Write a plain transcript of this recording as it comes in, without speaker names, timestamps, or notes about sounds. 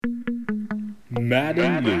Matt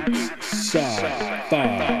and Luke's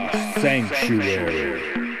Sci-Fi Sanctuary.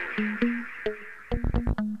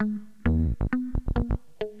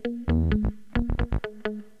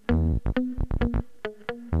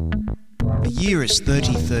 The year is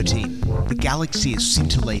 3013. The galaxy is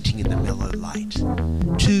scintillating in the mellow light.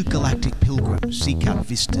 Two galactic pilgrims seek out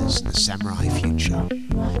vistas in the samurai future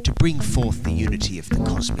to bring forth the unity of the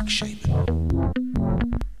cosmic shaman.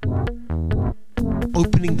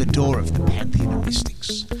 Opening the door of the pantheon of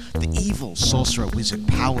mystics, the evil sorcerer wizard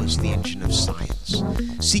powers the engine of science,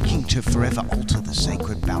 seeking to forever alter the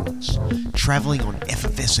sacred balance, traveling on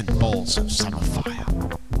effervescent balls of summer fire.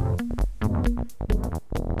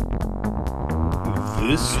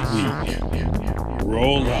 This week,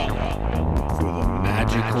 roll up for the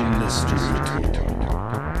Magical Mystery Tour.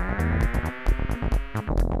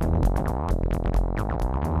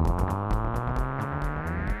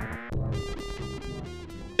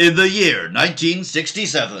 In the year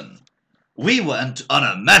 1967, we went on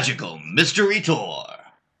a magical mystery tour.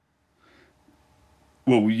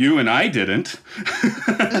 Well, you and I didn't.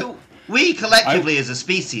 We collectively as a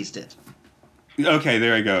species did. Okay,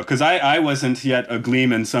 there I go. Because I wasn't yet a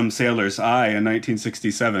gleam in some sailor's eye in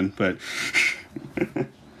 1967, but...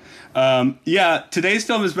 yeah, today's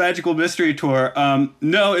film is Magical Mystery Tour.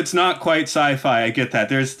 No, it's not quite sci-fi, I get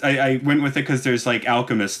that. I went with it because there's, like,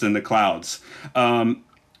 alchemists in the clouds.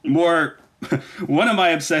 One of my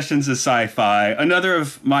obsessions is sci-fi. Another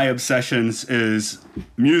of my obsessions is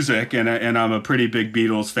music, and I'm a pretty big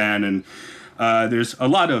Beatles fan, and there's a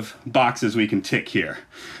lot of boxes we can tick here.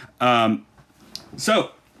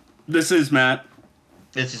 So, this is Matt.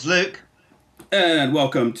 This is Luke. And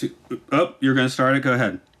welcome to... Oh, you're going to start it? Go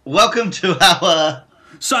ahead. Welcome to our...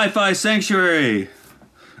 Sci-Fi Sanctuary.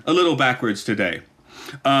 A little backwards today.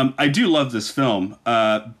 I do love this film,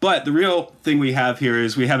 but the real thing we have here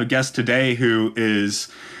is we have a guest today who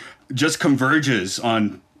just converges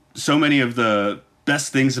on so many of the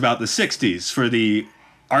best things about the 60s. For the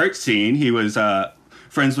art scene, he was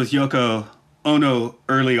friends with Yoko Ono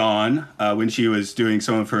early on when she was doing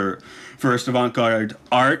some of her first avant-garde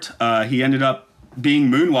art. He ended up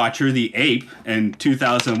being Moonwatcher the Ape in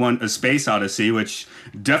 2001 A Space Odyssey, which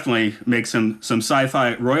definitely makes him some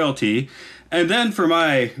sci-fi royalty. And then for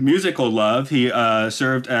my musical love, he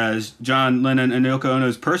served as John Lennon and Yoko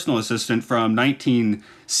Ono's personal assistant from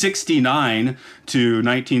 1969 to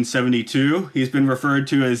 1972. He's been referred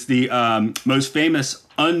to as the most famous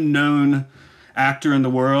unknown actor in the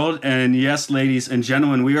world. And yes, ladies and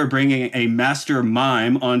gentlemen, we are bringing a master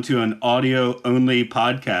mime onto an audio-only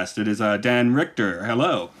podcast. It is Dan Richter.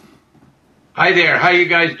 Hello. Hi there. How you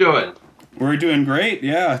guys doing? We're doing great.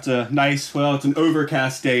 Yeah, it's it's an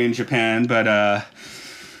overcast day in Japan, but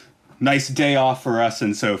nice day off for us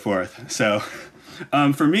and so forth. So,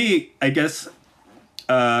 for me, I guess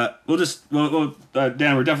Dan, we're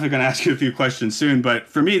definitely going to ask you a few questions soon. But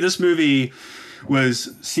for me, this movie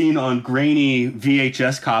was seen on grainy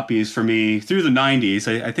VHS copies for me through the 90s.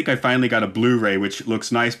 I think I finally got a Blu-ray, which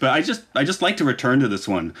looks nice, but I just like to return to this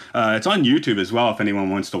one. It's on YouTube as well if anyone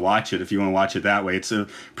wants to watch it, if you want to watch it that way. It's a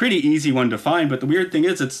pretty easy one to find, but the weird thing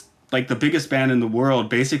is it's like the biggest band in the world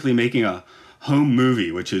basically making a home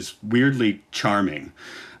movie, which is weirdly charming.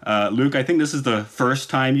 Luke, I think this is the first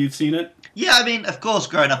time you've seen it? Yeah, I mean, of course,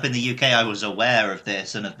 growing up in the UK, I was aware of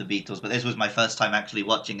this and of the Beatles, but this was my first time actually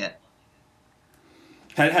watching it.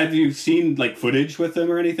 Have you seen, like, footage with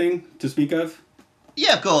them or anything to speak of?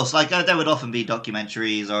 Yeah, of course. Like, there would often be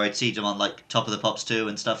documentaries, or I'd see them on, like, Top of the Pops 2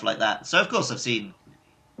 and stuff like that. So, of course, I've seen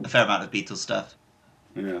a fair amount of Beatles stuff.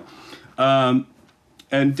 Yeah. And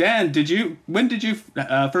Dan, when did you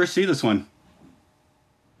first see this one?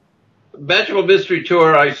 Magical Mystery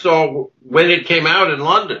Tour I saw when it came out in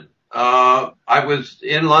London. I was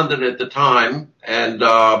in London at the time, and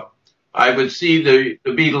I would see the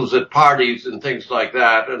Beatles at parties and things like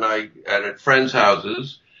that, and at friends'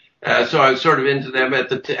 houses. So I was sort of into them at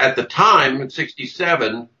the time in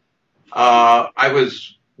 '67. I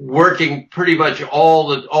was working pretty much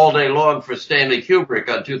all day long for Stanley Kubrick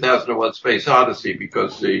on 2001: Space Odyssey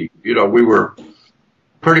because we were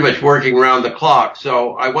pretty much working around the clock.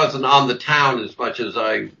 So I wasn't on the town as much as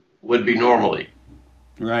I would be normally.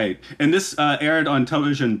 Right, and this aired on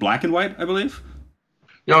television, black and white, I believe.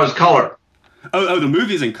 No, it's color. Oh, the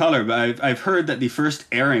movie's in color, but I've heard that the first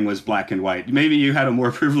airing was black and white. Maybe you had a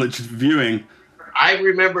more privileged viewing. I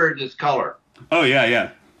remember it as color. Oh,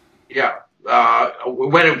 yeah. Yeah,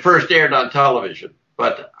 when it first aired on television.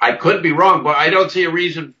 But I could be wrong, but I don't see a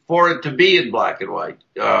reason for it to be in black and white.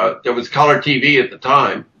 There was color TV at the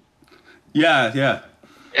time. Yeah.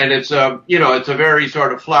 And it's a very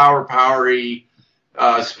sort of flower powery,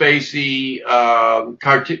 spacey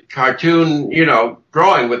cartoon,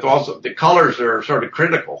 drawing with also the colors are sort of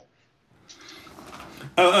critical.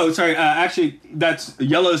 Sorry. Actually, that's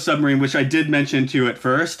Yellow Submarine, which I did mention to you at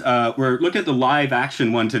first. We're looking at the live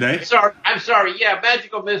action one today. I'm sorry. Yeah,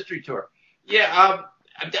 Magical Mystery Tour. Yeah,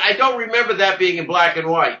 I don't remember that being in black and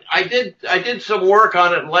white. I did some work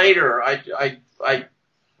on it later. I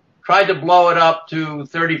tried to blow it up to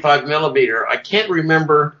 35 millimeter. I can't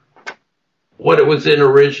remember what it was in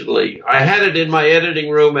originally. I had it in my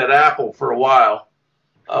editing room at Apple for a while.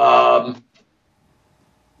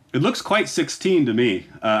 It looks quite 16 to me.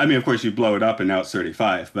 I mean, of course, you blow it up and now it's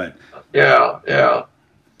 35, but... Yeah.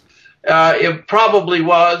 It probably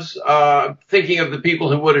was, thinking of the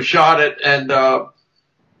people who would have shot it. And,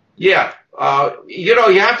 you have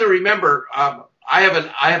to remember, I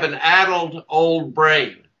have an addled old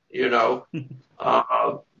brain,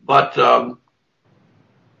 but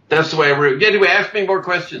that's the way I read. Anyway, ask me more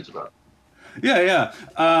questions about it. Yeah.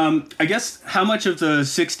 I guess how much of the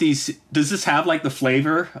 60s does this have, like the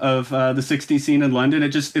flavor of the 60s scene in London?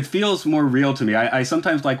 It feels more real to me. I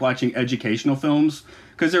sometimes like watching educational films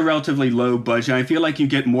because they're relatively low budget. I feel like you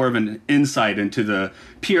get more of an insight into the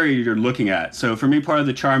period you're looking at. So for me, part of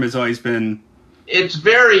the charm has always been... It's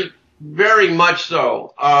very, very much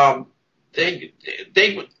so. They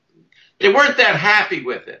weren't that happy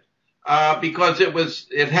with it. Because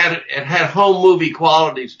it had home movie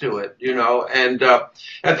qualities to it, and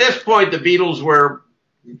at this point the Beatles were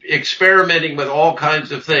experimenting with all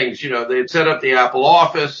kinds of things. They had set up the Apple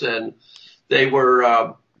office, and they had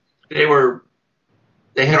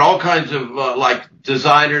all kinds of like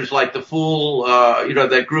designers, like the Fool,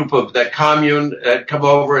 that group of that commune had come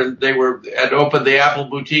over, and had opened the Apple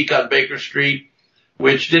boutique on Baker Street,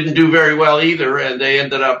 which didn't do very well either, and they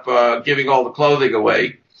ended up giving all the clothing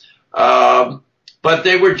away. But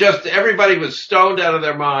they were everybody was stoned out of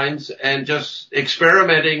their minds and just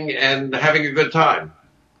experimenting and having a good time.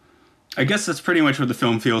 I guess that's pretty much what the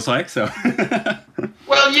film feels like, so.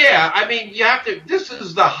 Well, yeah, I mean, this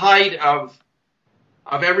is the height of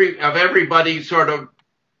everybody sort of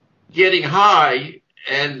getting high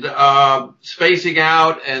and, spacing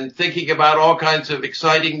out and thinking about all kinds of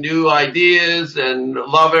exciting new ideas and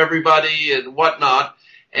love everybody and whatnot.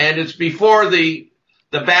 And it's before the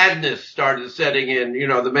badness started setting in,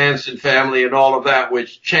 the Manson family and all of that,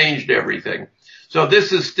 which changed everything. So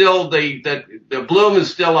this is still the bloom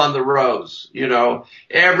is still on the rose,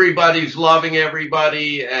 everybody's loving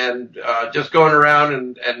everybody and, just going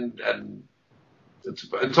around and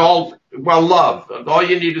it's all, love. All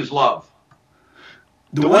you need is love.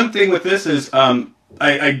 The one thing with this is,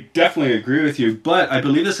 I definitely agree with you, but I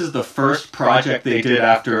believe this is the first project they did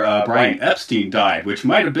after Brian Epstein died, which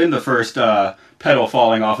might have been the first petal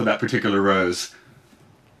falling off of that particular rose.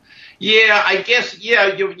 Yeah, I guess.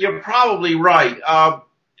 Yeah, you're probably right. I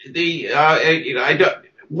don't.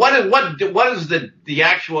 What is the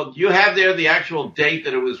actual? Do you have there the actual date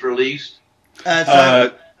that it was released?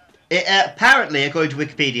 It apparently, according to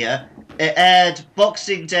Wikipedia, it aired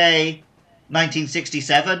Boxing Day,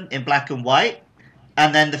 1967 in black and white,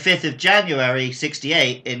 and then the 5th of January,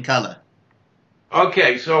 68 in color.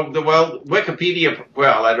 Okay, so Wikipedia,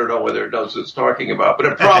 I don't know whether it knows what it's talking about, but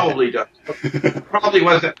it probably does. It probably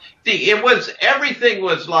wasn't. Everything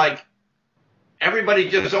was like, everybody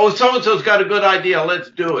just, so-and-so's got a good idea,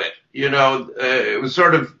 let's do it. It was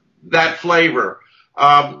sort of that flavor.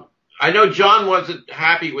 I know John wasn't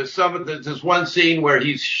happy with there's one scene where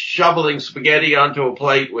he's shoveling spaghetti onto a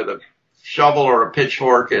plate with a shovel or a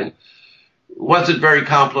pitchfork and wasn't very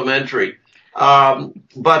complimentary.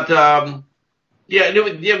 Yeah,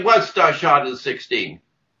 it was shot in 16.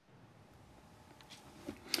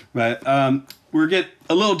 Right. We'll get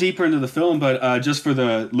a little deeper into the film, but just for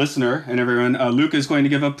the listener and everyone, Luke is going to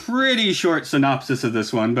give a pretty short synopsis of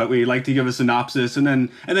this one, but we like to give a synopsis and then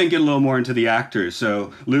get a little more into the actors.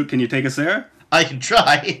 So, Luke, can you take us there? I can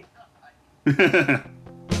try.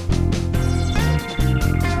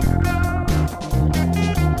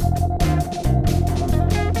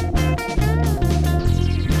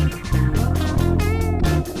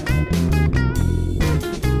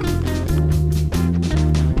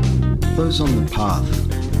 Those on the path,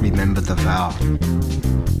 remember the vow.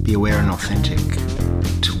 Be aware and authentic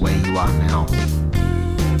to where you are now.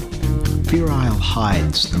 Virile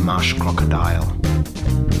hides the marsh crocodile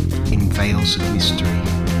in veils of mystery.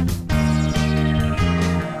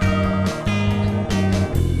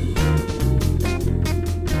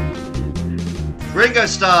 Ringo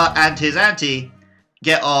Starr and his auntie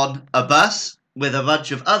get on a bus with a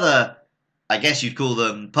bunch of other, I guess you'd call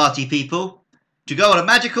them party people, to go on a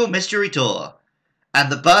magical mystery tour.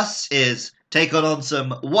 And the bus is taken on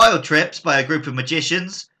some wild trips by a group of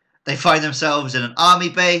magicians. They find themselves in an army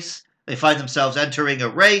base. They find themselves entering a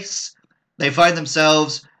race. They find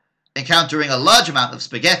themselves encountering a large amount of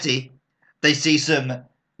spaghetti. They see some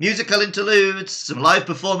musical interludes, some live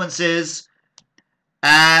performances,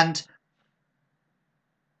 and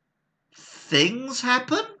things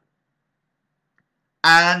happen.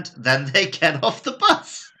 And then they get off the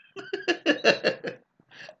bus.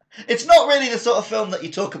 It's not really the sort of film that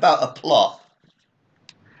you talk about a plot.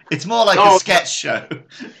 It's more like a sketch show.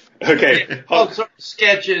 Okay. All sorts of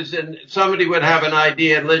sketches, and somebody would have an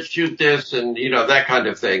idea, and let's shoot this, and that kind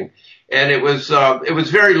of thing. And it was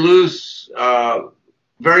very loose,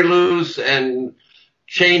 and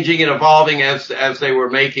changing and evolving as they were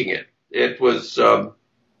making it. It was, I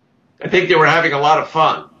think they were having a lot of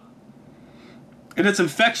fun. And it's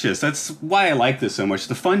infectious. That's why I like this so much.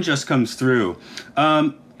 The fun just comes through.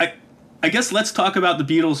 I guess let's talk about the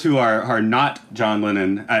Beatles who are not John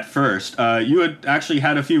Lennon at first. You had actually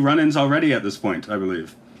had a few run-ins already at this point, I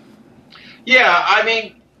believe. Yeah, I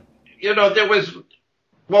mean, there was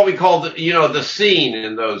what we called, the scene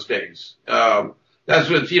in those days. That's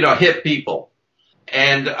what, hip people.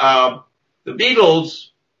 And the Beatles,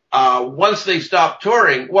 once they stopped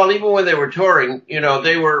touring, well, even when they were touring,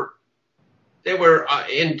 they were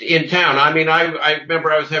in town. I mean, I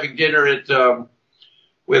remember I was having dinner at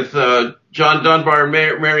with John Dunbar and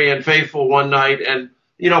Marianne Faithfull one night, and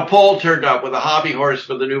Paul turned up with a hobby horse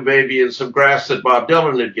for the new baby and some grass that Bob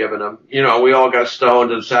Dylan had given him. We all got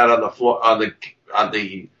stoned and sat on the floor on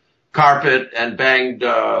the carpet and banged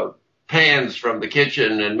pans from the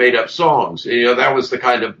kitchen and made up songs. That was the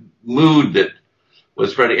kind of mood that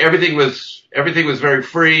was spreading. Everything was very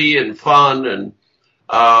free and fun, and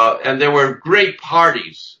there were great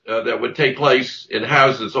parties that would take place in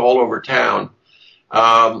houses all over town.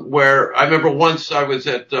 Where I remember once I was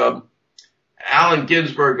at Allen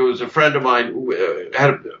Ginsberg, who was a friend of mine,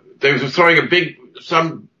 they were throwing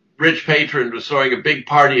some rich patron was throwing a big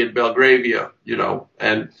party in Belgravia,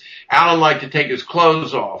 and Allen liked to take his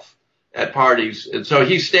clothes off at parties, and so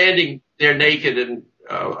he's standing there naked, and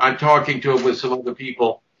I'm talking to him with some other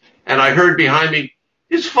people, and I heard behind me,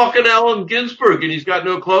 it's fucking Allen Ginsberg, and he's got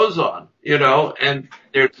no clothes on, and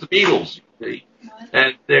there's the Beatles.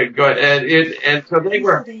 And they're good, and so they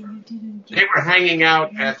were hanging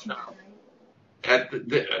out at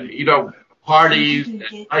the parties and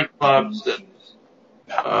nightclubs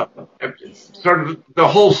and sort of the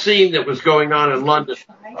whole scene that was going on in London.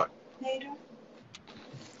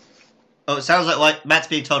 Oh, it sounds like Matt's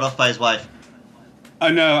being told off by his wife.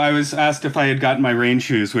 No, I was asked if I had gotten my rain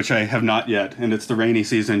shoes, which I have not yet, and it's the rainy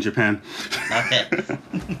season in Japan. Okay.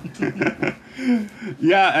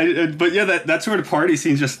 That sort of party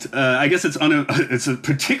scene just, I guess it's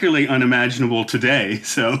particularly unimaginable today,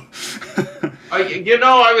 so.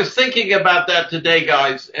 I was thinking about that today,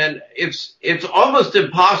 guys, and it's almost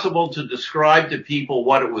impossible to describe to people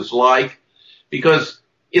what it was like, because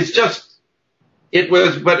because it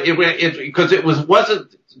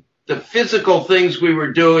wasn't the physical things we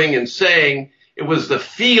were doing and saying, it was the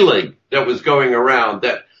feeling that was going around,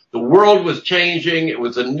 that the world was changing. It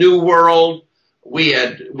was a new world.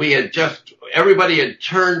 Everybody had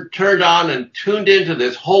turned on and tuned into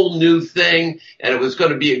this whole new thing, and it was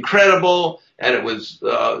going to be incredible. And it was,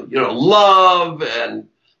 love and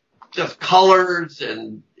just colors,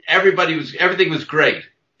 and everything was great.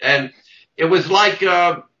 And it was like,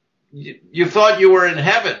 you thought you were in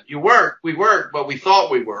heaven. We weren't, but we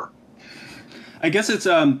thought we were. I guess it's,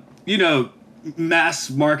 mass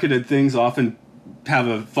marketed things often have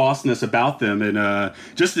a falseness about them, and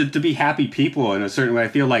just to be happy people in a certain way. I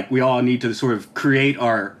feel like we all need to sort of create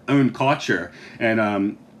our own culture,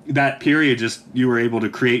 and that period, just you were able to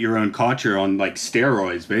create your own culture on like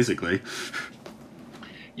steroids, basically.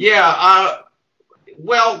 Yeah.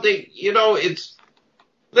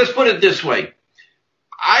 Let's put it this way.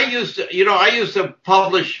 I used to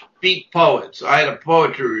publish beat poets. I had a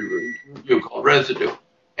poetry review called Residue,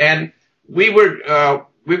 and we were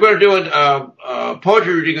going to do a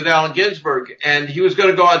poetry reading with Allen Ginsberg, and he was going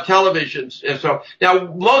to go on television. And so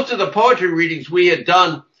now most of the poetry readings we had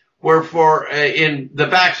done were for in the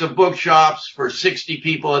backs of bookshops for 60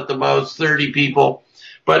 people at the most, 30 people.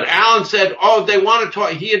 But Allen said, they want to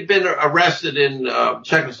talk. He had been arrested in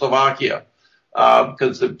Czechoslovakia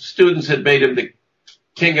because the students had made him the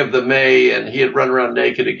King of the May, and he had run around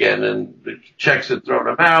naked again, and the Czechs had thrown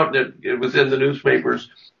him out. It was in the newspapers.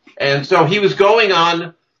 And so he was going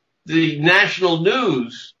on the national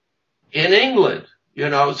news in England,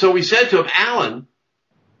 So we said to him, Allen,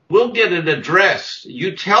 we'll get an address.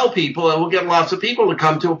 You tell people, and we'll get lots of people to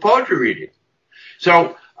come to a poetry reading.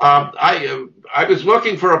 So I was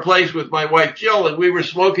looking for a place with my wife Jill, and we were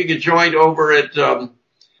smoking a joint over in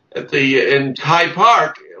Hyde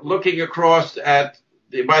Park, looking across at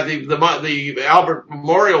the Albert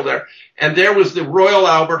Memorial there, and there was the Royal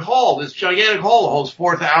Albert Hall, this gigantic hall that holds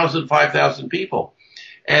 4,000, 5,000 people,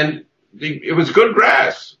 and it was good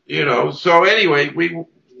grass, So anyway, we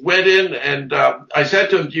went in, and I said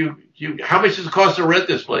to them, how much does it cost to rent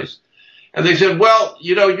this place? And they said, well,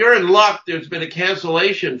 you're in luck. There's been a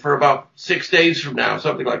cancellation for about 6 days from now,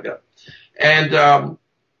 something like that. And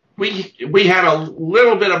we had a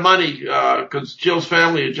little bit of money because Jill's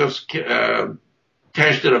family had just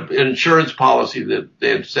cashed in an insurance policy that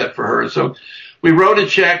they had set for her. So we wrote a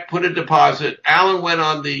check, put a deposit. Alan went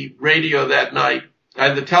on the radio that night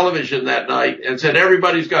and the television that night and said,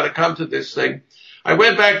 everybody's got to come to this thing. I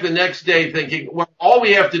went back the next day thinking, well, all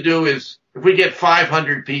we have to do is if we get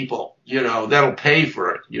 500 people, that'll pay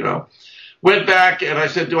for it, Went back and I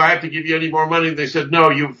said, do I have to give you any more money? They said, no,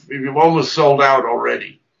 you've almost sold out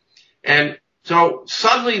already. And so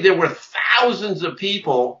suddenly there were thousands of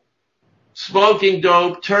people smoking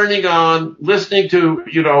dope, turning on, listening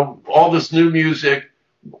to, all this new music.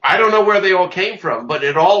 I don't know where they all came from, but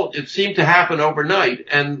it seemed to happen overnight.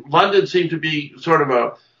 And London seemed to be sort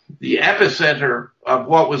of the epicenter of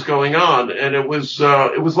what was going on. And it was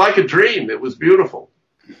like a dream. It was beautiful.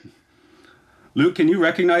 Luke, can you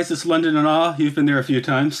recognize this London and awe? You've been there a few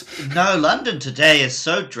times. No, London today is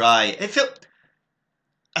so dry. I feel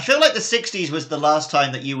like the 60s was the last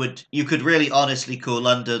time that you could really honestly call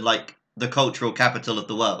London like the cultural capital of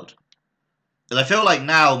the world. Because I feel like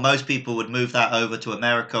now most people would move that over to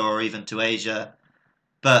America or even to Asia.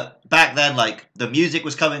 But back then, like, the music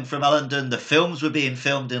was coming from London, the films were being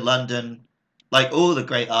filmed in London, like, all the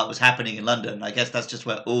great art was happening in London. I guess that's just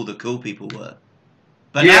where all the cool people were.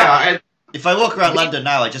 But now, if I walk around London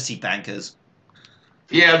now, I just see bankers.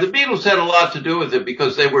 Yeah, the Beatles had a lot to do with it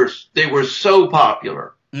because they were so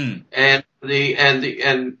popular. Mm. And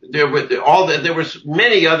there was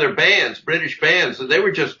many other bands, British bands, and they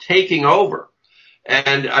were just taking over.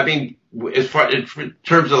 And I mean, in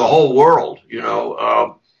terms of the whole world, and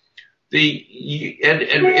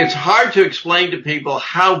it's hard to explain to people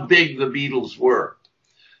how big the Beatles were.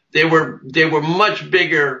 They were much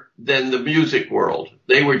bigger than the music world.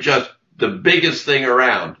 They were just the biggest thing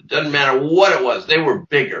around. It doesn't matter what it was. They were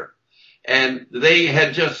bigger. And they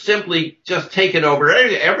had just taken over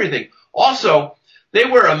everything. Also, they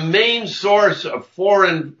were a main source of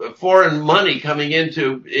foreign money coming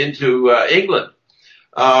into England.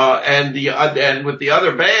 And with the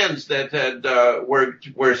other bands that had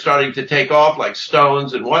were starting to take off, like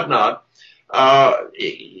Stones and whatnot,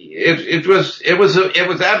 it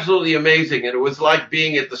was absolutely amazing, and it was like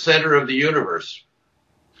being at the center of the universe.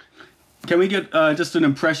 Can we get just an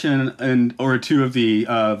impression or two of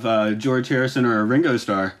George Harrison or Ringo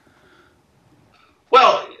Starr?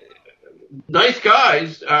 Well, nice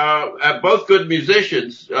guys, both good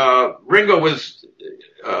musicians. Ringo was.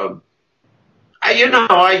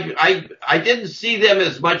 I didn't see them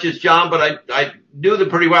as much as John, but I knew them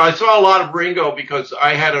pretty well. I saw a lot of Ringo because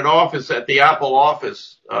I had an office at the Apple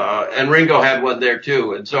office, and Ringo had one there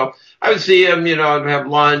too. And so I would see him, have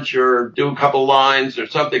lunch or do a couple lines or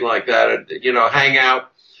something like that, hang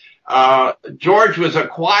out. George was a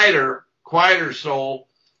quieter soul,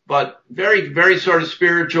 but very, very sort of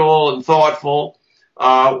spiritual and thoughtful,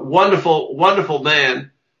 wonderful, wonderful man.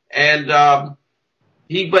 And, I'll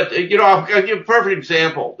give a perfect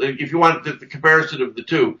example. If you want the comparison of the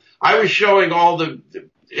two, I was showing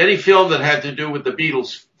any film that had to do with the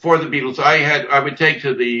Beatles, for the Beatles, I would take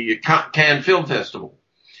to the Cannes Film Festival.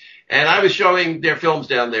 And I was showing their films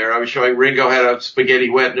down there. I was showing Ringo had a spaghetti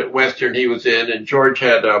western he was in, and George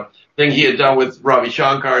had a thing he had done with Ravi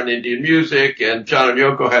Shankar in Indian music, and John and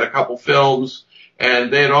Yoko had a couple films,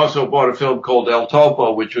 and they had also bought a film called El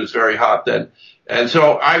Topo, which was very hot then. And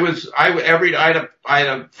so I had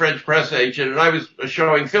a French press agent, and I was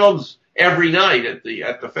showing films every night at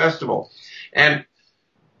the festival. And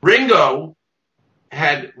Ringo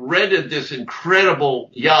had rented this incredible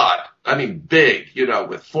yacht. I mean, big,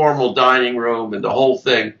 with formal dining room and the whole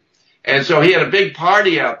thing. And so he had a big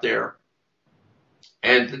party out there.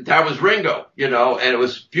 And that was Ringo, and it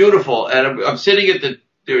was beautiful. And I'm sitting at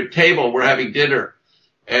the table, we're having dinner,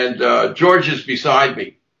 and George is beside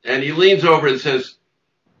me. And he leans over and says,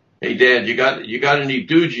 "Hey, Dad, you got any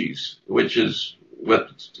doogies?" Which is what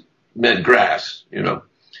meant grass, And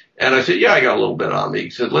I said, "Yeah, I got a little bit on me." He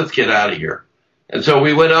said, "Let's get out of here." And so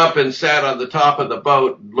we went up and sat on the top of the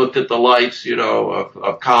boat, looked at the lights,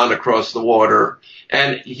 of Cannes across the water.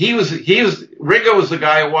 And Ringo was the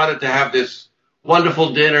guy who wanted to have this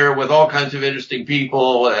wonderful dinner with all kinds of interesting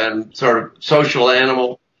people and sort of social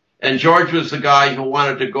animal. And George was the guy who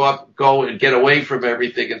wanted to go and get away from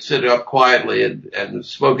everything and sit up quietly and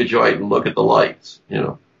smoke a joint and look at the lights, you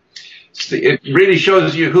know. It really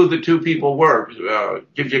shows you who the two people were,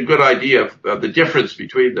 gives you a good idea of the difference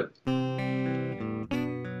between them.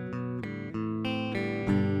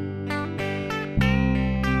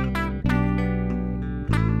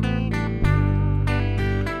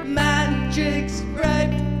 Magic's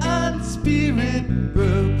ripe on spirit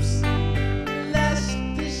ropes.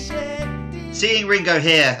 Seeing Ringo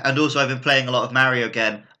here, and also I've been playing a lot of Mario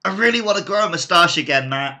again, I really want to grow a moustache again,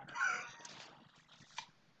 Matt.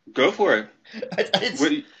 Go for it.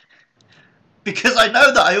 Because I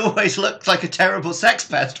know that I always look like a terrible sex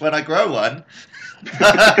pest when I grow one.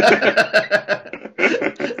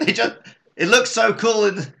 It looks so cool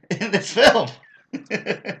in this film.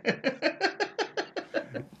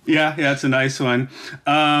 Yeah, it's a nice one.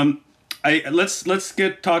 Let's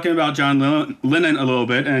get talking about John Lennon a little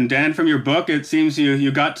bit. And Dan, from your book, it seems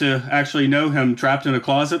you got to actually know him trapped in a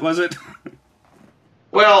closet, was it?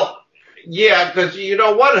 Well, yeah, because you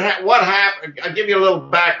know what happened. I'll give you a little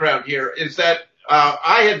background here. Is that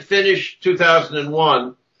I had finished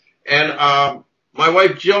 2001, and my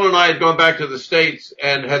wife Jill and I had gone back to the States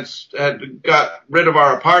and had got rid of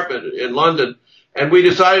our apartment in London, and we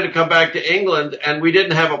decided to come back to England, and we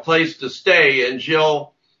didn't have a place to stay, and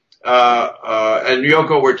Jill and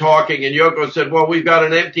Yoko were talking, and Yoko said, well, we've got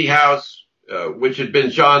an empty house, which had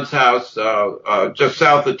been John's house, just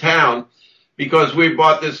south of town, because we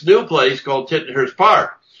bought this new place called Tittenhurst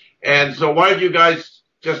Park. And so why don't you guys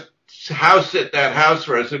just house sit that house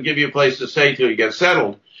for us and give you a place to stay till you get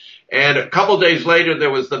settled? And a couple days later,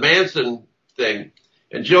 there was the Manson thing.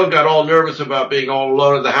 And Jill got all nervous about being all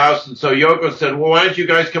alone in the house. And so Yoko said, well, why don't you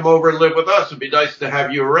guys come over and live with us? It'd be nice to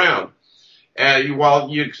have you around.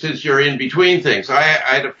 Since you're in between things. I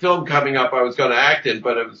had a film coming up I was going to act in,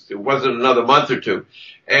 but it wasn't another month or two.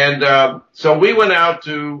 And so we went out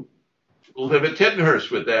to live at Tittenhurst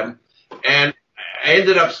with them, and I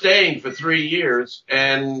ended up staying for 3 years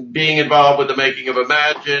and being involved with the making of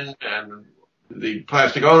Imagine and the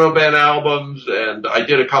Plastic Ono Band albums, and I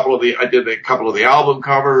did a couple of the album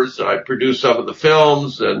covers. I produced some of the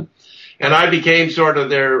films, and I became sort of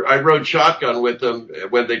I rode shotgun with them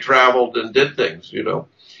when they traveled and did things, you know.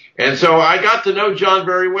 And so I got to know John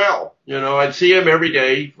very well. You know, I'd see him every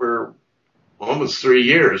day for almost 3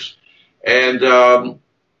 years. And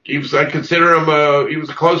I consider him he was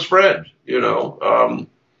a close friend, you know.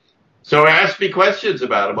 So ask me questions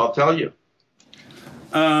about him, I'll tell you.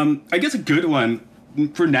 I guess a good one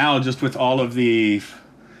for now, just with all of the,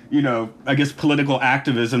 you know, I guess political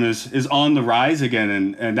activism is on the rise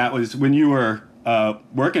again. And that was when you were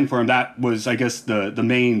working for him, that was, I guess, the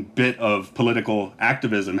main bit of political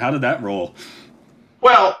activism. How did that roll?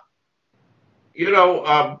 Well, you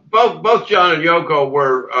know, both John and Yoko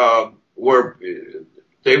were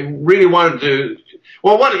they really wanted to.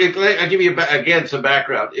 Well, I'll give you again some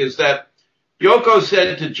background. Is that Yoko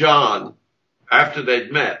said to John after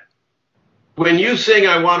they'd met, "When you sing,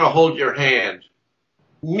 I want to hold your hand.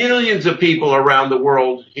 Millions of people around the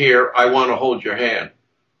world here, I want to hold your hand.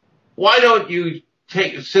 Why don't you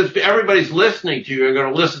since everybody's listening to you and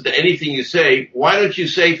going to listen to anything you say, why don't you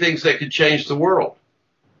say things that could change the world?"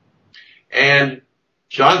 And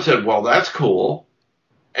John said, "Well, that's cool."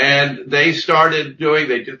 And they started doing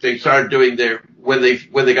when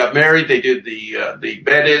they got married, they did the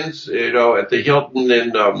bed-ins, you know, at the Hilton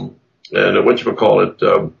in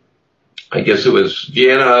whatchamacallit, I guess it was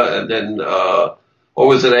Vienna, and then or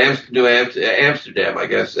was it Amsterdam, I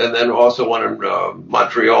guess, and then also one in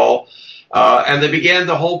Montreal. And they began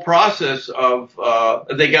the whole process of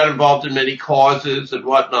they got involved in many causes and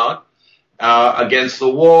whatnot. Against the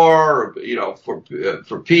war, you know, for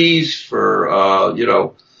peace, for you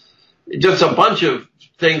know, just a bunch of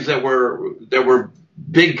things that were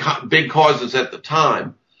big causes at the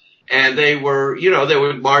time, and they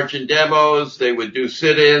would march in demos, they would do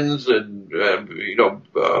sit-ins and you know,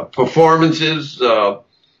 performances,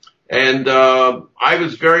 and I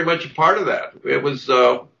was very much a part of that. It was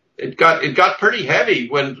it got pretty heavy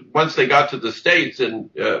once they got to the States, and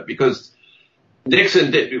because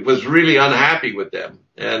Nixon was really unhappy with them.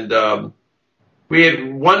 And we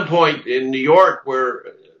had one point in New York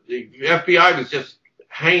where the FBI was just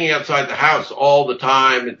hanging outside the house all the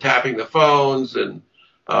time and tapping the phones, and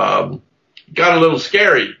got a little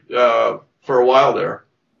scary for a while there.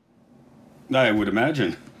 I would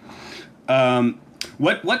imagine.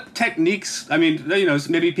 What techniques, I mean, you know,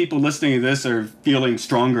 maybe people listening to this are feeling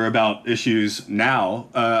stronger about issues now.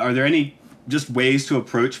 Are there any just ways to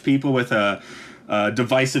approach people with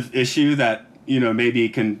divisive issue that, maybe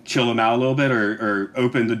can chill them out a little bit or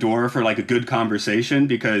open the door for like a good conversation?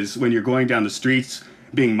 Because when you're going down the streets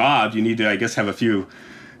being mobbed, you need to, I guess, have a few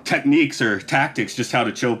techniques or tactics just how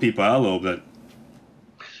to chill people out a little bit.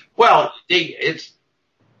 Well, the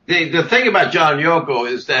thing about John Yoko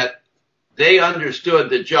is that they understood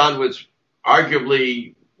that John was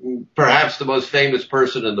arguably perhaps the most famous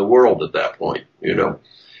person in the world at that point,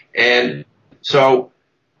 and so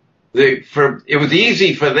it was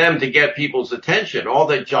easy for them to get people's attention. All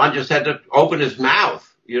that John just had to open his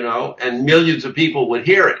mouth, and millions of people would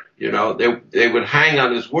hear it. They would hang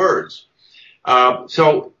on his words.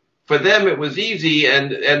 So for them it was easy,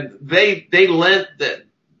 and they lent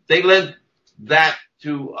that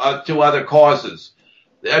to other causes.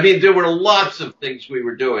 I mean, there were lots of things we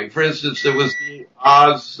were doing. For instance, there was the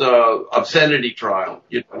Oz obscenity trial,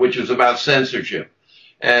 which was about censorship,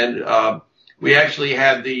 and we actually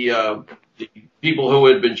had the people who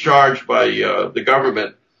had been charged by the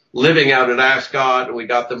government living out at Ascot, and we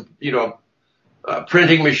got them,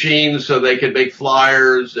 printing machines so they could make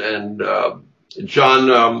flyers. And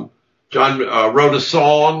John wrote a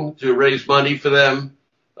song to raise money for them,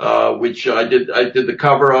 which I did the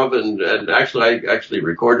cover of, and I actually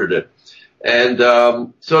recorded it. And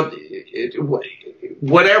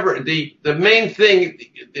whatever the main thing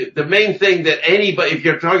that anybody, if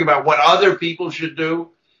you're talking about what other people should do,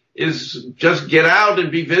 is just get out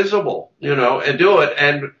and be visible, and do it.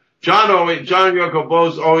 And John Yoko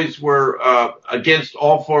both always were against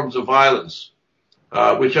all forms of violence,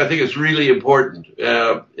 which I think is really important,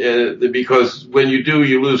 because when you do,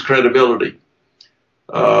 you lose credibility.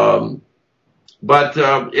 But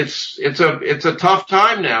it's a tough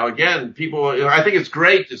time now. Again, people, I think it's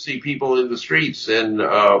great to see people in the streets, and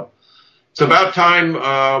it's about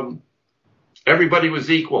time everybody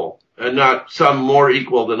was equal and not some more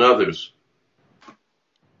equal than others.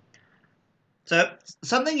 So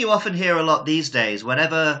something you often hear a lot these days,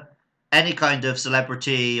 whenever any kind of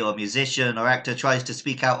celebrity or musician or actor tries to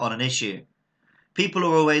speak out on an issue, people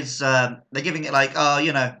are always, they're giving it like,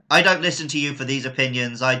 oh, I don't listen to you for these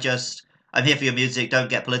opinions. I'm here for your music. Don't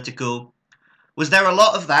get political. Was there a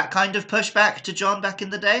lot of that kind of pushback to John back in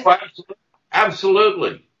the day?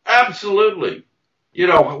 Absolutely. You're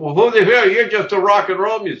just a rock and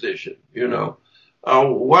roll musician,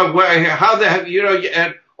 how the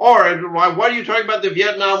heck, or what are you talking about the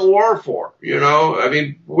Vietnam War for? I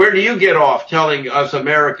mean, where do you get off telling us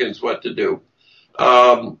Americans what to do?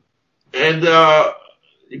 But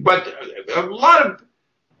a lot of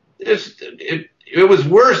it was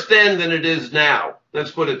worse then than it is now.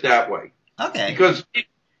 Let's put it that way. Okay. Because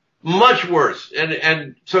much worse.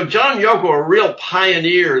 And so John Yoko are real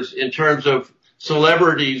pioneers in terms of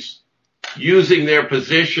celebrities using their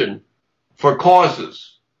position for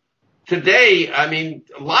causes. Today, I mean,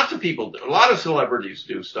 a lot of celebrities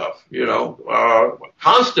do stuff,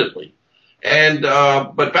 constantly. And,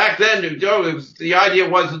 but back then, the idea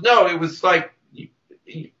was like,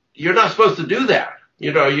 you're not supposed to do that.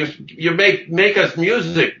 You make us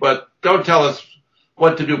music, but don't tell us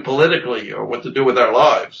what to do politically or what to do with our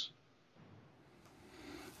lives.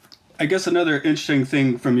 I guess another interesting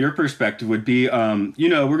thing from your perspective would be, we're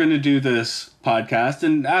going to do this podcast,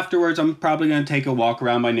 and afterwards I'm probably going to take a walk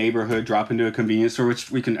around my neighborhood, drop into a convenience store, which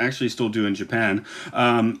we can actually still do in Japan.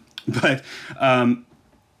 But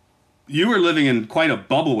you were living in quite a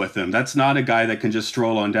bubble with him. That's not a guy that can just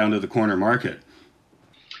stroll on down to the corner market.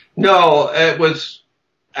 No, it was,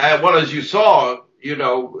 as you saw,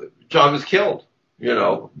 John was killed,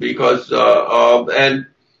 because, and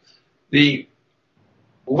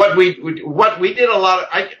what we did a lot of,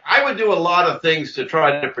 I would do a lot of things to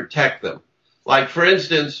try to protect them. Like, for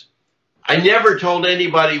instance, I never told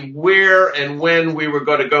anybody where and when we were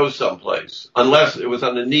going to go someplace, unless it was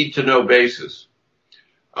on a need-to-know basis.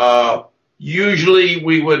 Usually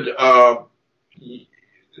we would,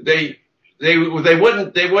 they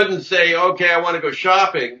wouldn't say, okay, I want to go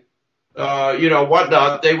shopping,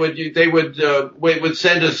 whatnot. They would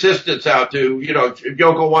send assistants out to, if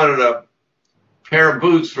Yoko wanted a pair of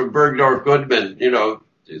boots from Bergdorf Goodman,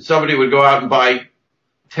 somebody would go out and buy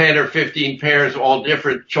 10 or 15 pairs, all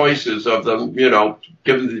different choices of them, give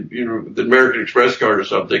them the American Express card or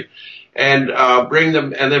something, and bring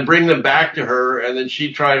them back to her, and then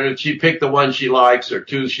she pick the one she likes or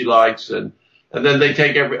two she likes, and then they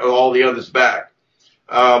take all the others back.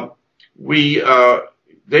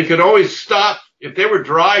 They could always stop if they were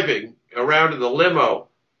driving around in the limo.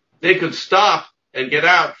 They could stop and get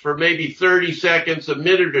out for maybe 30 seconds, a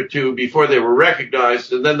minute or two before they were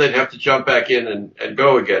recognized, and then they'd have to jump back in and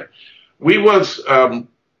go again. We once, John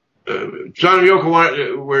and Yoko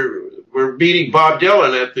were meeting Bob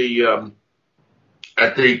Dylan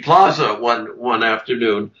at the plaza one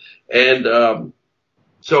afternoon. And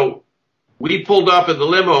so we pulled up in the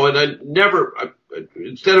limo, and I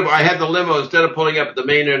had the limo, instead of pulling up at the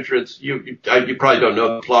main entrance, you probably don't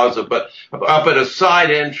know the plaza, but up at a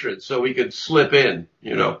side entrance so we could slip in,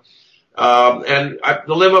 the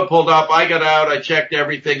limo pulled up, I got out, I checked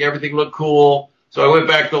everything looked cool. So I went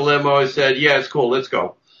back to the limo, I said, yeah, it's cool, let's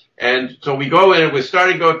go. And so we go in, and we're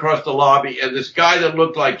starting to go across the lobby, and this guy that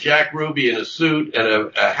looked like Jack Ruby in a suit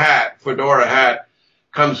and a hat, fedora hat,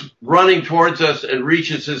 comes running towards us and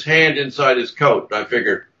reaches his hand inside his coat. I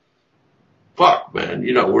figured, fuck, man,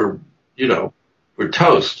 we're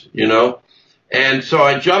toast, And so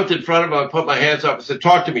I jumped in front of him, I put my hands up and said,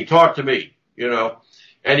 talk to me,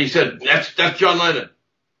 And he said, that's John Lennon.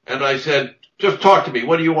 And I said, just talk to me.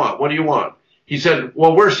 What do you want? He said,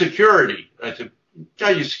 well, we're security. I said,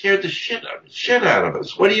 God, you scared the shit out of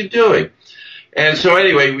us. What are you doing? And so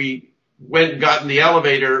anyway, we went and got in the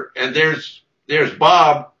elevator, and there's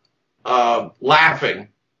Bob, laughing,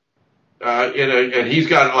 and he's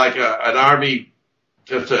got like an army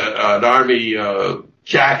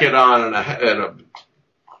jacket on and a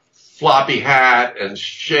floppy hat and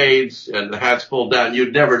shades, and the hat's pulled down.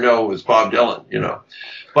 You'd never know it was Bob Dylan,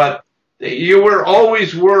 But you were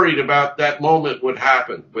always worried about that moment would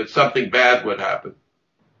happen, when something bad would happen.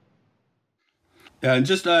 Yeah, and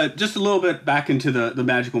just a little bit back into the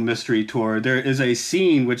Magical Mystery Tour, there is a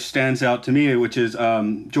scene which stands out to me, which is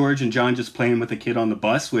George and John just playing with a kid on the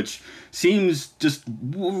bus, which seems just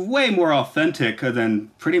way more authentic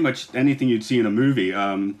than pretty much anything you'd see in a movie.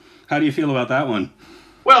 How do you feel about that one?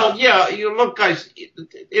 Well, yeah, look, guys,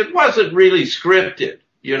 it wasn't really scripted,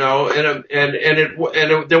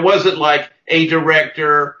 and there wasn't like a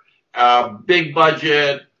director, big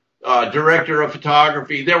budget, director of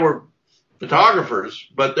photography. There were photographers,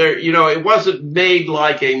 but it wasn't made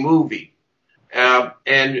like a movie. And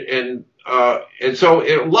so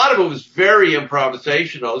a lot of it was very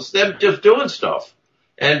improvisational. It's them just doing stuff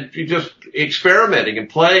and just experimenting and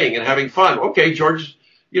playing and having fun. Okay, George,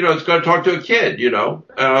 is going to talk to a kid,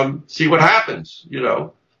 see what happens,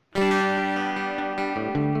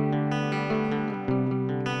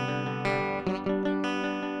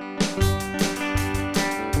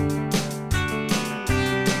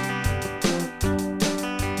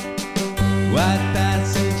 White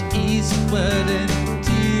passage eastward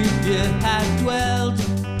until you had dwelled.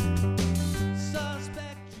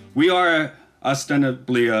 We are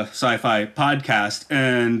ostensibly a sci-fi podcast,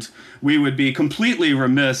 and we would be completely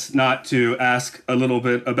remiss not to ask a little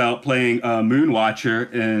bit about playing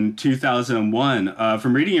Moonwatcher in 2001.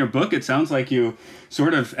 From reading your book, it sounds like you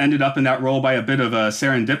sort of ended up in that role by a bit of a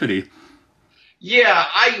serendipity. Yeah,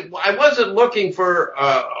 I wasn't looking for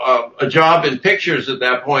a job in pictures at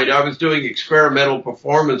that point. I was doing experimental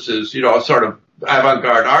performances, sort of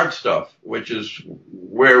avant-garde art stuff, which is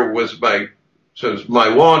where was my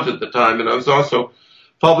want at the time. And I was also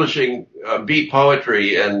publishing beat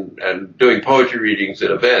poetry and doing poetry readings at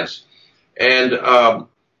events. And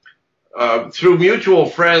through mutual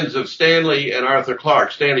friends of Stanley and Arthur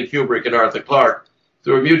Clarke, Stanley Kubrick and Arthur Clarke,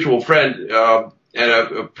 through a mutual friend, and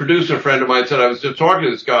a producer friend of mine said, I was just talking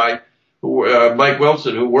to this guy, Mike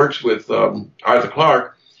Wilson, who works with Arthur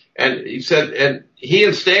Clarke, and he said, and he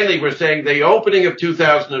and Stanley were saying the opening of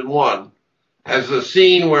 2001 has a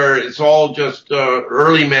scene where it's all just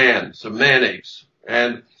early man, some mayonnaise,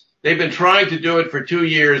 and they've been trying to do it for 2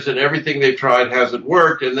 years, and everything they've tried hasn't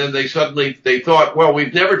worked, and then they thought, well,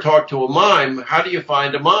 we've never talked to a mime. How do you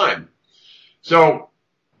find a mime? So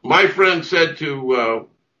my friend said to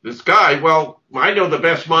this guy, well, I know the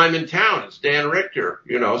best mime in town. It's Dan Richter,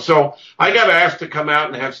 So I got asked to come out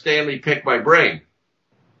and have Stanley pick my brain.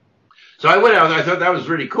 So I went out and I thought that was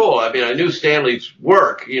really cool. I mean, I knew Stanley's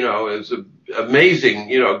work, is amazing,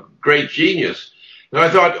 great genius. And I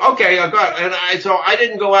thought, okay, so I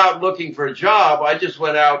didn't go out looking for a job. I just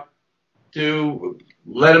went out to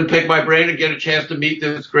let him pick my brain and get a chance to meet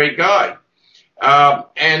this great guy.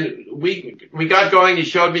 And we got going. He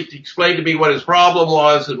explained to me what his problem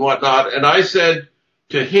was and whatnot. And I said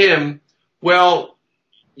to him, well,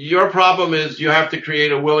 your problem is you have to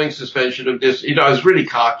create a willing suspension of I was really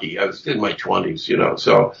cocky. I was in my 20s,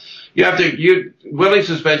 so you have to, willing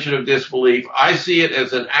suspension of disbelief. I see it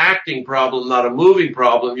as an acting problem, not a moving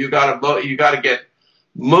problem. You gotta get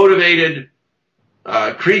motivated,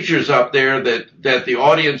 creatures up there that the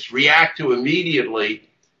audience react to immediately.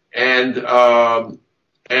 And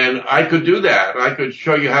I could do that. I could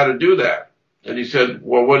show you how to do that. And he said,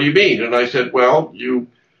 well, what do you mean? And I said, well,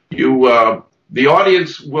 the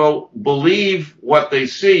audience will believe what they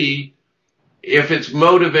see if it's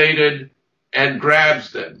motivated and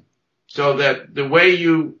grabs them. So that the way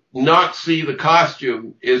you not see the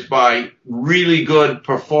costume is by really good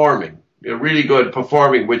performing,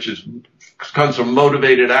 which comes from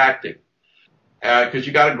motivated acting. Because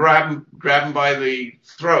you got to grab him by the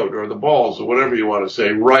throat or the balls or whatever you want to say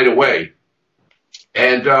right away.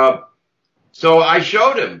 And so I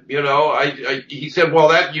showed him, he said, well,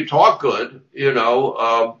 that you talk good, but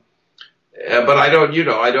I don't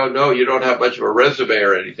know, you don't have much of a resume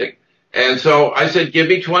or anything. And so I said, give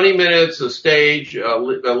me 20 minutes, a stage, a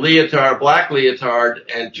leotard, black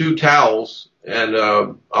leotard, and 2 towels, and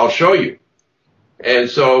I'll show you. And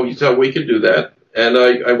so he said, we can do that. And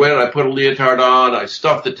I went and I put a leotard on. I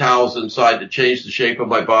stuffed the towels inside to change the shape of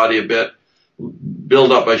my body a bit,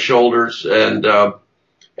 build up my shoulders, and I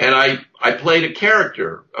played a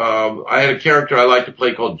character. I had a character I like to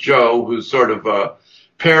play called Joe, who's sort of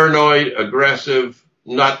paranoid, aggressive,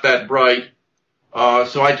 not that bright.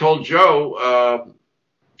 So I told Joe,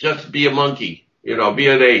 just be a monkey, be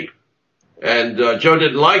an ape. And Joe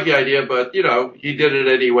didn't like the idea, but, he did it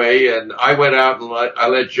anyway. And I went out and I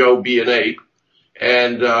let Joe be an ape.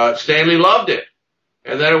 And Stanley loved it.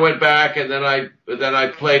 And then I went back and then I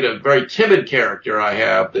played a very timid character I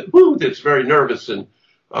have that's very nervous. And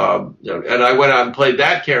I went out and played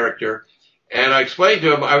that character. And I explained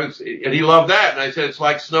to him, and he loved that. And I said, it's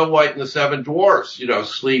like Snow White and the Seven Dwarfs,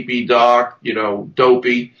 sleepy, dark,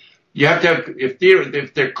 dopey. You have to have,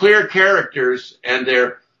 if they're clear characters and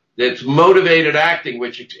it's motivated acting,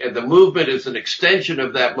 and the movement is an extension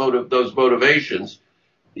of those motivations,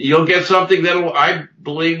 you'll get something that I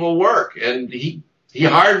believe will work. And he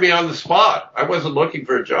hired me on the spot. I wasn't looking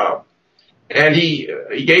for a job. And he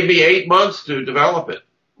gave me 8 months to develop it,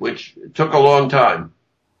 which took a long time.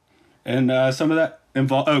 And some of that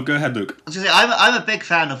involved. Oh, go ahead, Luke. I was gonna say, I'm a big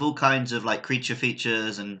fan of all kinds of like creature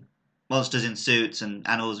features and monsters in suits and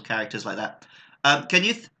animals and characters like that. Can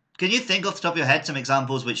you think off the top of your head some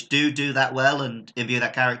examples which do that well and imbue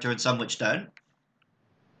that character, and some which don't?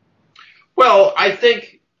 Well, I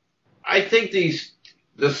think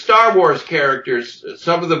the Star Wars characters,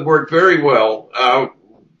 some of them worked very well.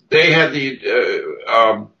 They had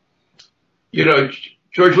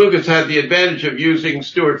George Lucas had the advantage of using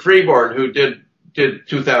Stuart Freeborn, who did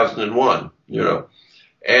 2001,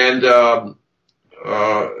 and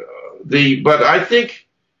but I think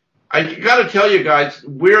I got to tell you guys,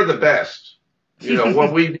 we're the best.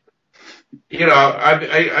 What we, I'm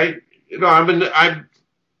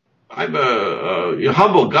a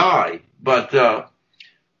humble guy, but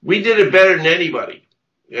we did it better than anybody,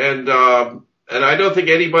 and I don't think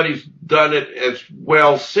anybody's done it as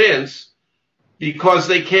well since. Because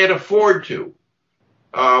they can't afford to.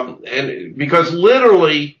 And because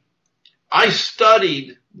literally I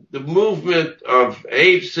studied the movement of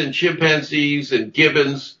apes and chimpanzees and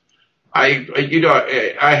gibbons. I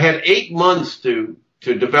had 8 months to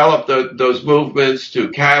develop those movements, to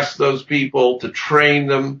cast those people, to train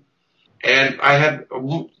them. And I had,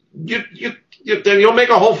 you'll make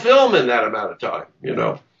a whole film in that amount of time,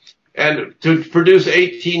 and to produce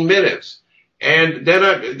 18 minutes. And then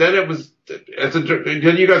it was,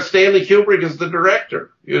 then you got Stanley Kubrick as the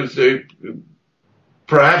director. He was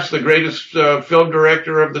perhaps the greatest film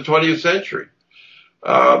director of the 20th century.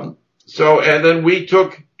 And then we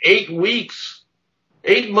took 8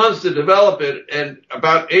 months to develop it, and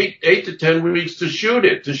about 8 to 10 weeks to shoot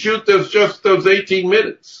it. To shoot those 18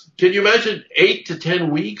 minutes. Can you imagine 8 to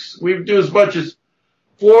 10 weeks? We would do as much as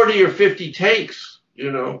 40 or 50 takes,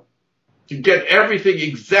 to get everything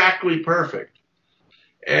exactly perfect.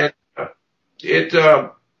 And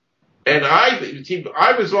I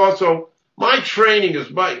was also, my training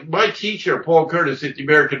is my teacher, Paul Curtis at the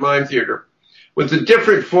American Mime Theater, was a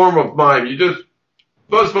different form of mime.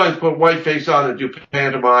 Most mimes put white face on and do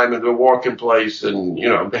pantomime and do walk in place and,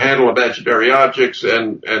 handle imaginary objects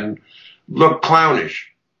and look clownish.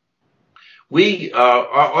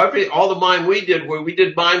 All the mime we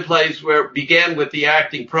did mime plays where it began with the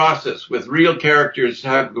acting process, with real characters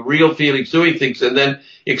have the real feelings doing things, and then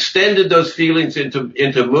extended those feelings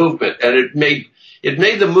into movement, and it made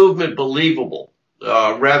the movement believable,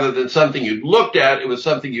 rather than something you looked at. It was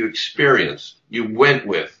something you experienced, you went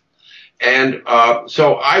with. And,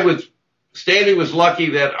 so Stanley was lucky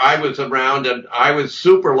that I was around, and I was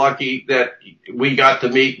super lucky that we got to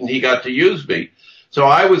meet and he got to use me. So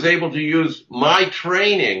I was able to use my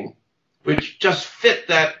training, which just fit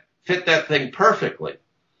that thing perfectly.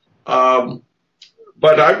 But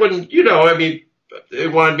I wouldn't, they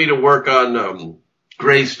wanted me to work on,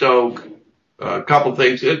 Greystoke, a couple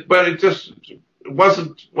things, but it just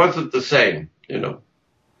wasn't the same,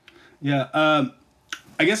 Yeah.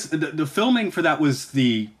 I guess the filming for that was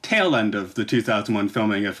the tail end of the 2001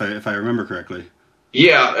 filming, if I remember correctly.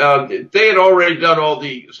 Yeah, they had already done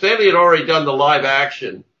Stanley had already done the live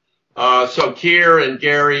action. So Keir and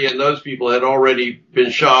Gary and those people had already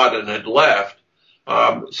been shot and had left.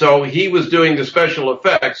 So he was doing the special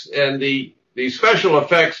effects, and the special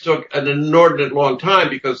effects took an inordinate long time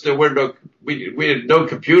because we had no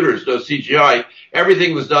computers, no CGI.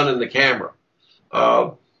 Everything was done in the camera.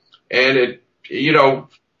 And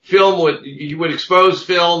you would expose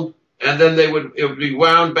film, and then it would be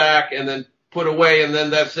wound back and then put away, and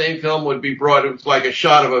then that same film would be brought. It was like a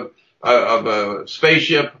shot of a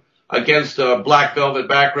spaceship against a black velvet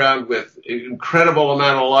background with an incredible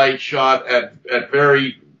amount of light shot at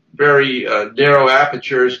very, very narrow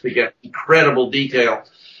apertures to get incredible detail.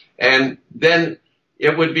 And then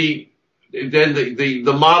it would be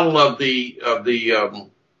the model of the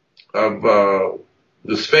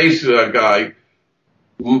space guy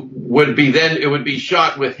would be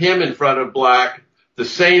shot with him in front of black. The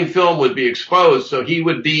same film would be exposed, so he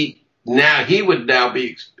would now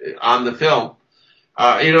be on the film.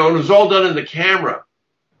 It was all done in the camera.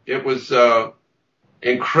 It was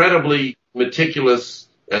incredibly meticulous,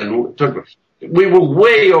 and we were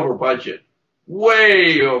way over budget.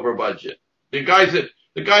 The guys at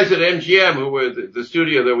MGM, who were the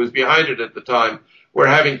studio that was behind it at the time, were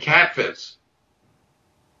having cat fits.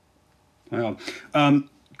 Wow.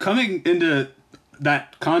 Coming into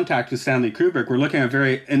that contact with Stanley Kubrick, we're looking at a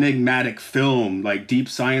very enigmatic film, like deep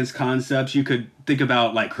science concepts. You could think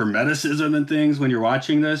about like hermeticism and things when you're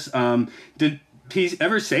watching this. Did he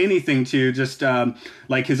ever say anything to just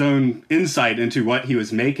like his own insight into what he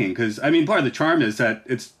was making? Because I mean, part of the charm is that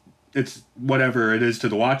it's whatever it is to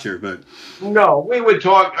the watcher. But no, we would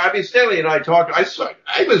talk. I mean, Stanley and I talked.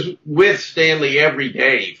 I was with Stanley every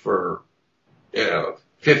day for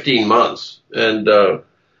 15 months, and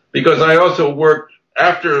because I also worked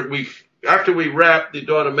after we wrapped the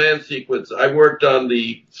Dawn of Man sequence, I worked on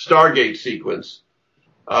the Stargate sequence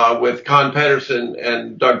with Con Pedersen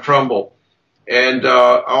and Doug Trumbull, and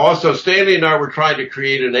also Stanley and I were trying to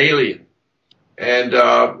create an alien, and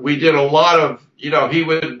we did a lot of he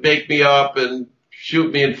would make me up and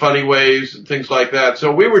shoot me in funny ways and things like that.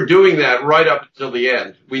 So we were doing that right up until the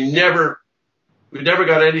end. We never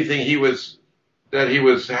got anything that he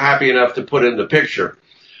was happy enough to put in the picture.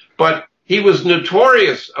 But he was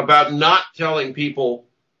notorious about not telling people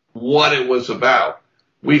what it was about.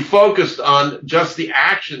 We focused on just the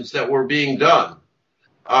actions that were being done.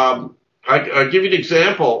 I'll give you an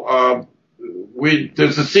example.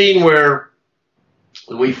 There's a scene where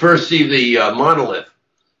we first see the monolith,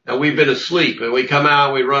 and we've been asleep, and we come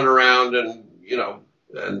out, we run around, and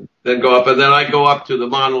and then go up, and then I go up to the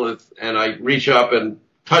monolith, and I reach up and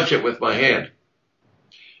touch it with my hand.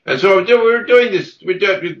 And so we were doing this, we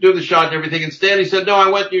do the shot and everything, and Stanley said, no, I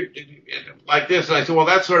want you like this. And I said, well,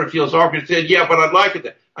 that sort of feels awkward. He said, yeah, but I'd like it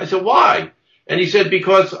that. I said, why? And he said,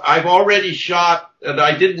 because I've already shot, and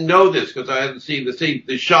I didn't know this because I hadn't seen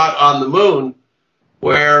the shot on the moon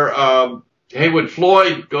where Haywood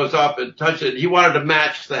Floyd goes up and touches it. He wanted to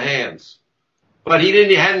match the hands. But he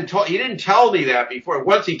didn't tell me that before.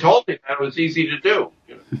 Once he told me that, it was easy to do.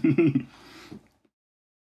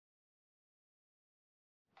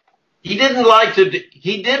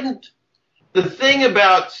 The thing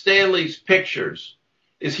about Stanley's pictures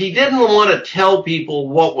is he didn't want to tell people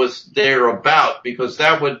what was they're about, because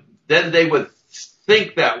then they would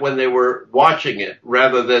think that when they were watching it,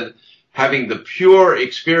 rather than having the pure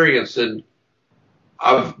experience he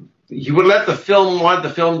would want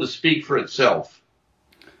the film to speak for itself.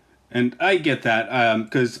 And I get that,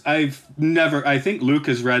 because I think Luke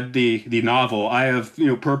has read the novel. I have,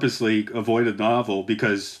 purposely avoided the novel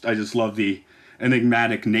because I just love the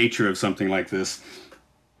enigmatic nature of something like this.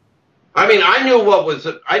 I mean,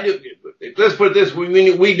 let's put it this, we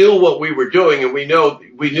knew what we were doing, and we knew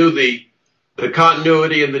the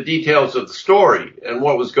continuity and the details of the story and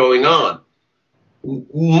what was going on.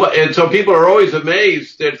 And so people are always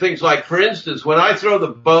amazed at things like, for instance, when I throw the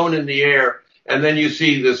bone in the air and then you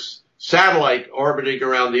see this satellite orbiting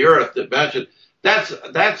around the Earth that matches, that's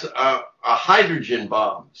a hydrogen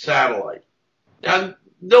bomb satellite. Now,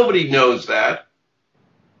 nobody knows that.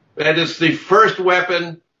 That is the first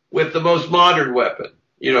weapon with the most modern weapon,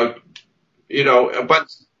 but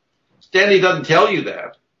Stanley doesn't tell you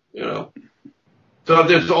that, So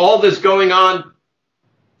there's all this going on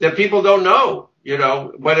that people don't know,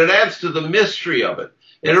 but it adds to the mystery of it.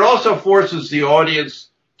 And it also forces the audience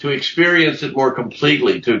to experience it more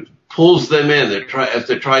completely, pulls them in as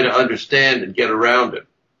they try to understand and get around it.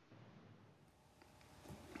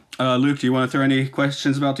 Luke, do you want to throw any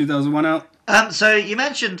questions about 2001 out? So you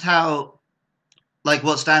mentioned how, like,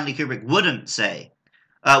 what Stanley Kubrick wouldn't say.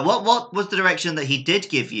 What was the direction that he did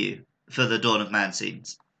give you for the Dawn of Man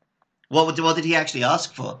scenes? What did he actually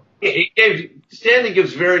ask for? Stanley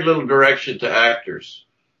gives very little direction to actors.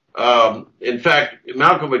 In fact,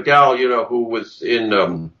 Malcolm McDowell, who was in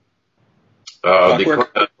the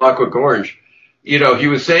Clockwork Orange, he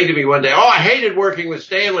was saying to me one day, I hated working with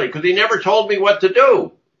Stanley because he never told me what to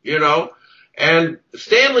do, And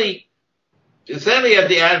Stanley had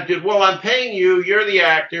the attitude, well, I'm paying you, you're the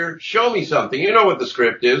actor, show me something. You know what the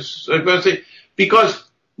script is. Because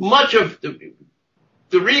much of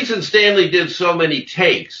the reason Stanley did so many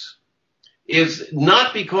takes is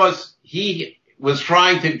not because he was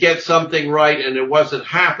trying to get something right and it wasn't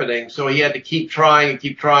happening, so he had to keep trying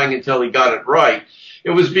until he got it right. It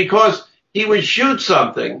was because he would shoot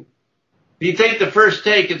something, he'd take the first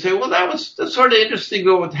take and say, well, that's sort of interesting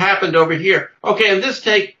what happened over here. Okay, in this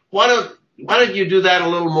take, why don't you do that a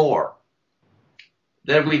little more?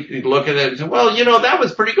 Then we'd look at it and say, well, that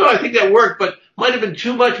was pretty good. I think that worked, but might have been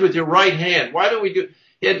too much with your right hand. Why don't we do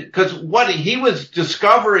it? Because he was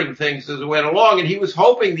discovering things as it went along, and he was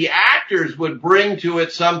hoping the actors would bring to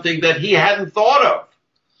it something that he hadn't thought of.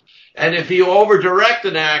 And if you over-direct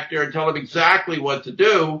an actor and tell him exactly what to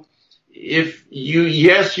do, you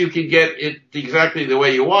can get it exactly the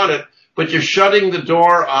way you want it, but you're shutting the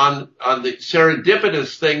door on the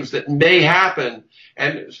serendipitous things that may happen.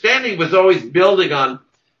 And Stanley was always building on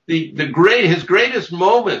his greatest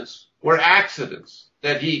moments were accidents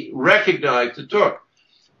that he recognized and took.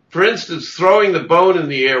 For instance, throwing the bone in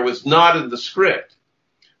the air was not in the script.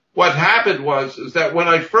 What happened is that when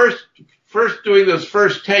I first doing those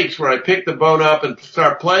first takes where I picked the bone up and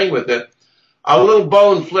start playing with it, a little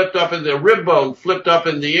bone flipped up in the rib bone flipped up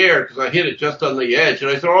in the air because I hit it just on the edge.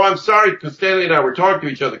 And I said, I'm sorry, because Stanley and I were talking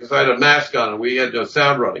to each other because I had a mask on and we had no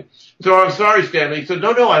sound running. So I'm sorry, Stanley. He said,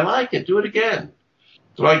 no, I like it. Do it again.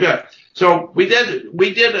 So like that. So we did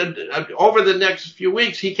over the next few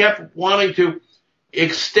weeks, he kept wanting to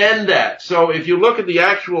extend that. So if you look at the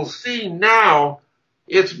actual scene now,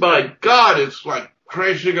 it's like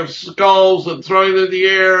crashing of skulls and throwing them in the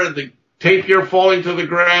air and the tapir falling to the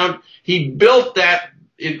ground. He built that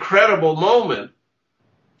incredible moment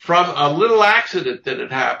from a little accident that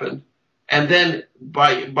had happened, and then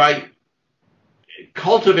by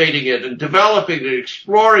cultivating it and developing it,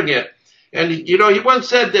 exploring it. And he once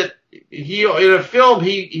said that in a film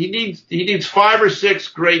he needs 5 or 6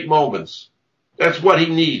 great moments. That's what he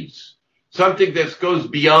needs. Something that goes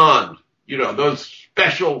beyond, those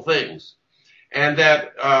special things. And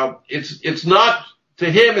that it's not, to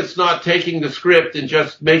him, it's not taking the script and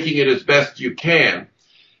just making it as best you can.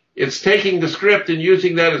 It's taking the script and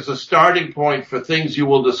using that as a starting point for things you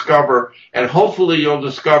will discover, and hopefully you'll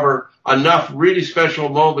discover enough really special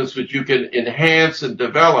moments which you can enhance and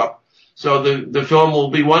develop, so the film will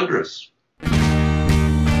be wondrous.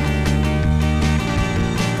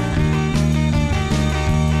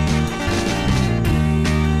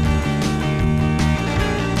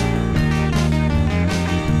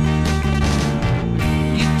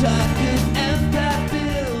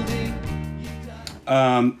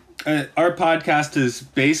 Our podcast is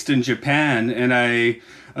based in Japan, and I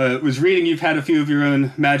was reading you've had a few of your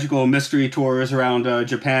own magical mystery tours around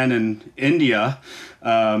Japan and India,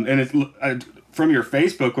 and from your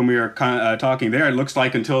Facebook when we were talking there, it looks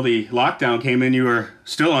like until the lockdown came in, you were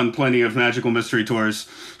still on plenty of magical mystery tours.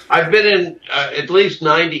 I've been in at least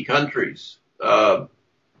 90 countries.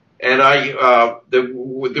 And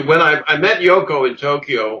when I met Yoko in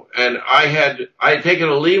Tokyo, and I had taken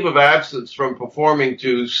a leave of absence from performing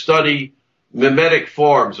to study mimetic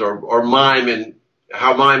forms or mime and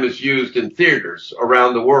how mime is used in theaters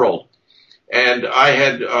around the world. And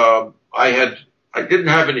I'd run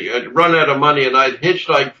out of money, and I'd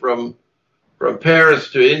hitchhiked from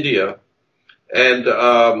Paris to India,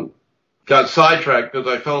 and got sidetracked because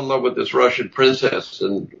I fell in love with this Russian princess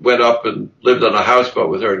and went up and lived on a houseboat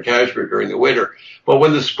with her in Kashmir during the winter. But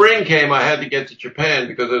when the spring came, I had to get to Japan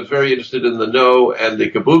because I was very interested in the No and the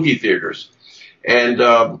Kabuki theaters. And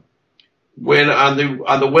when on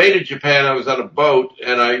the way to Japan, I was on a boat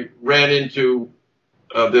and I ran into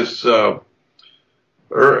this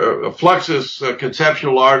Fluxus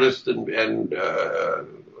conceptual artist and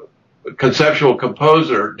conceptual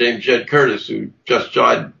composer named Jed Curtis, who just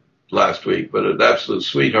died last week, but an absolute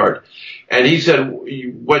sweetheart. And he said,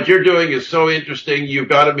 what you're doing is so interesting, you've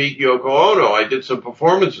got to meet Yoko Ono. I did some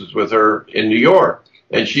performances with her in New York,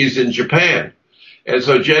 and she's in Japan. And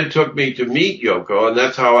so Jed took me to meet Yoko, and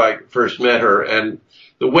that's how I first met her. And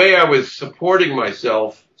the way I was supporting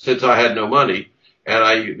myself, since I had no money, and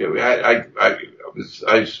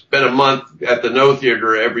I spent a month at the No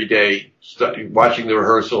Theater every day, watching the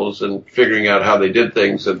rehearsals and figuring out how they did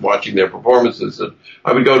things and watching their performances. And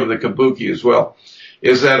I would go to the Kabuki as well.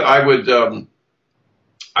 Is that I would,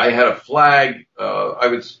 I had a flag. I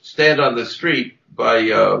would stand on the street by,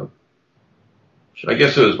 I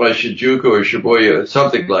guess it was by Shinjuku or Shibuya,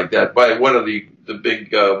 something like that, by one of the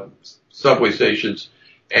big subway stations,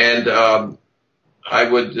 and I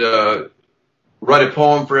would write a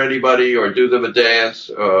poem for anybody or do them a dance,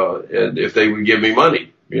 and if they would give me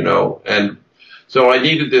money, and so I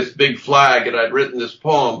needed this big flag, and I'd written this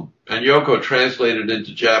poem, and Yoko translated it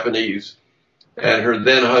into Japanese, and her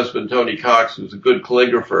then husband Tony Cox was a good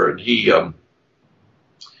calligrapher, and he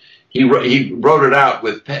wrote it out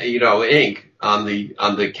with ink on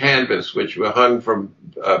the canvas, which were hung from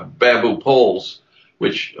bamboo poles,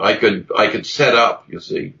 which I could set up, you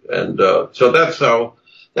see, and so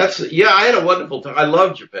I had a wonderful time. I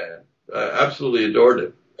loved Japan. I absolutely adored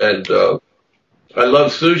it. And I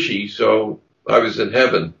love sushi, so I was in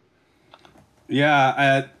heaven.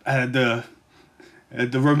 Yeah, the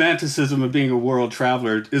romanticism of being a world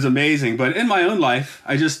traveler is amazing. But in my own life,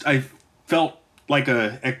 I felt like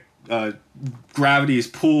a gravity's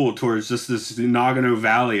pull towards just this Nagano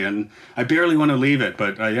Valley, and I barely want to leave it.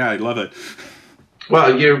 But yeah, I love it.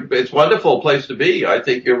 Well, it's a wonderful place to be. I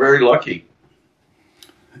think you're very lucky.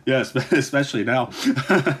 Yes, especially now.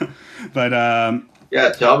 But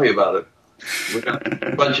yeah, tell me about it. We got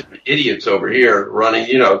a bunch of idiots over here running.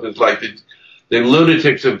 It's like the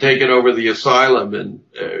lunatics have taken over the asylum, and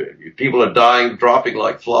people are dying, dropping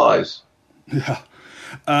like flies. Yeah.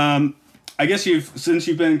 I guess since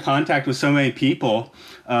you've been in contact with so many people,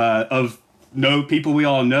 people we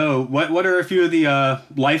all know, what are a few of the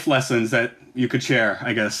life lessons that you could share,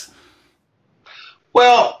 I guess?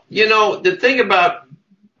 Well, the thing about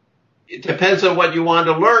it depends on what you want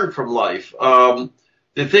to learn from life.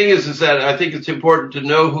 The thing is that I think it's important to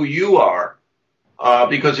know who you are,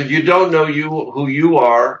 because if you don't know who you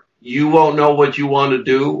are, you won't know what you want to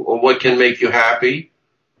do or what can make you happy,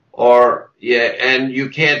 and you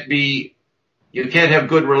can't have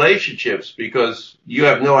good relationships because you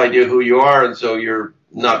have no idea who you are, and so you're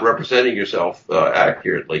not representing yourself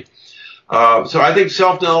accurately. So I think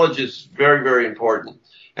self-knowledge is very, very important.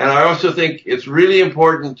 And I also think it's really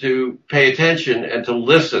important to pay attention and to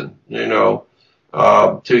listen, to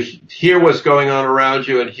hear what's going on around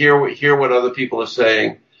you and hear what other people are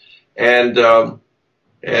saying, and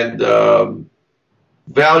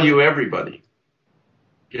value everybody.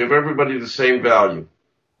 Give everybody the same value.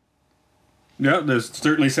 Yeah, those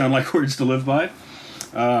certainly sound like words to live by.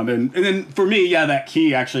 And then for me, yeah, that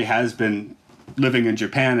key actually has been living in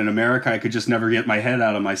Japan. In America, I could just never get my head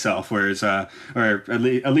out of myself, whereas, or at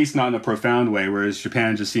least not in a profound way, whereas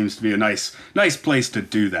Japan just seems to be a nice place to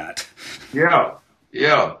do that. Yeah.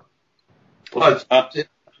 Well, it's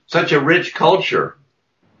such a rich culture.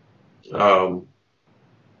 I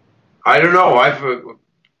don't know.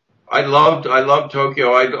 I love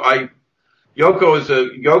Tokyo. I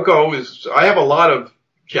have a lot of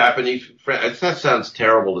Japanese friends. That sounds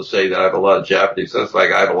terrible to say that I have a lot of Japanese. That's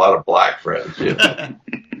like I have a lot of black friends. I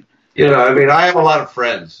have a lot of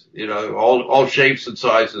friends, all shapes and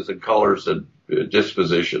sizes and colors and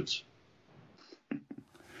dispositions.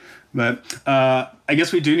 But I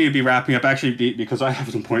guess we do need to be wrapping up, actually, because I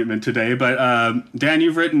have an appointment today. But Dan,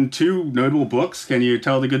 you've written 2 notable books. Can you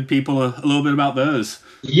tell the good people a little bit about those?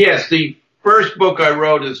 Yes, the first book I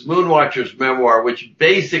wrote is Moonwatcher's Memoir, which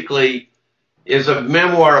basically is a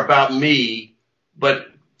memoir about me, but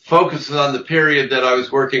focuses on the period that I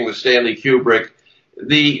was working with Stanley Kubrick.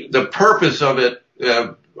 The purpose of it,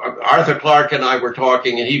 Arthur Clarke and I were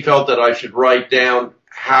talking, and he felt that I should write down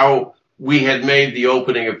how we had made the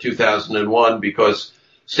opening of 2001, because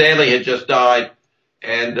Stanley had just died,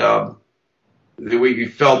 and we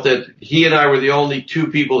felt that he and I were the only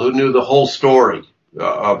 2 people who knew the whole story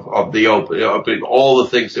of the opening, all the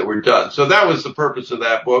things that were done. So that was the purpose of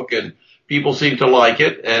that book, and people seem to like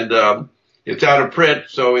it, and it's out of print,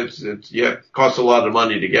 so it costs a lot of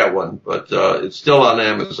money to get one, but it's still on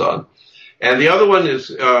Amazon. And the other one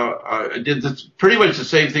is I did pretty much the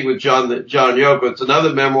same thing with John Yoko. It's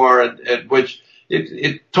another memoir at which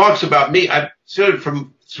it talks about me. I sort of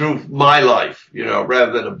through my life,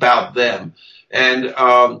 rather than about them. And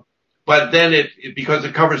but then because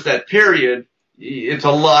it covers that period, it's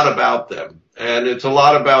a lot about them, and it's a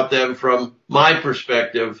lot about them from my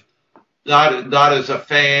perspective. Not as a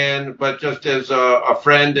fan, but just as a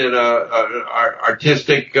friend and a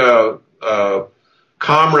artistic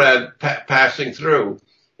comrade passing through.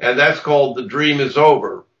 And that's called The Dream Is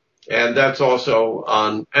Over. And that's also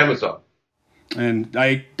on Amazon. And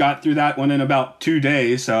I got through that one in about 2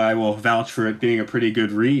 days, so I will vouch for it being a pretty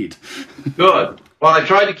good read. Good. Well, I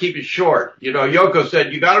tried to keep it short. You know, Yoko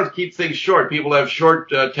said, you got to keep things short. People have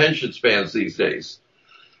short attention spans these days.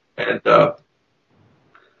 And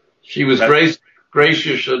she was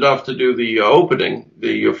gracious enough to do the opening,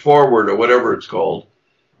 the foreword or whatever it's called.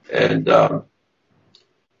 And I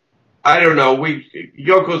don't know.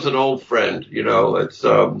 Yoko's an old friend, you know. It's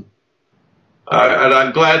and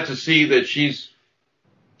I'm glad to see that she's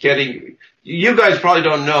getting. You guys probably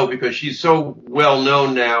don't know because she's so well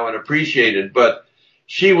known now and appreciated, but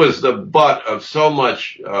she was the butt of so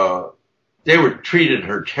much. They treated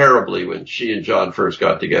her terribly when she and John first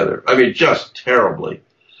got together. I mean, just terribly.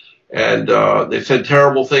 And they said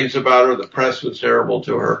terrible things about her. The press was terrible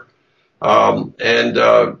to her.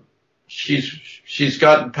 She's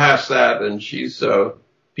gotten past that, and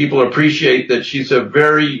people appreciate that she's a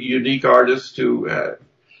very unique artist who has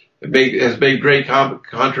made great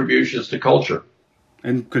contributions to culture.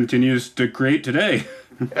 And continues to create today.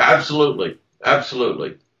 Absolutely.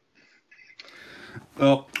 Absolutely.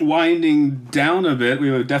 Well, winding down a bit,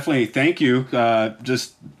 we would definitely thank you.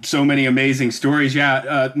 Just so many amazing stories.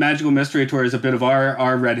 Yeah, Magical Mystery Tour is a bit of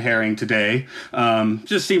our red herring today.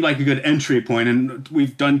 Just seemed like a good entry point, and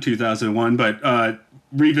we've done 2001, but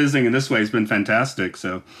revisiting in this way has been fantastic.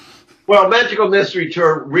 So, well, Magical Mystery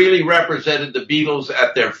Tour really represented the Beatles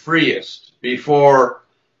at their freest before,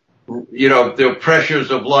 you know, the pressures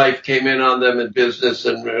of life came in on them in business,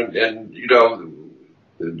 and you know.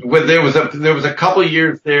 When there was a couple of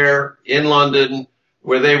years there in London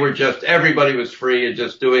where they were everybody was free and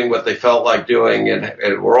just doing what they felt like doing,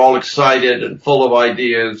 and were all excited and full of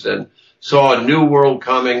ideas and saw a new world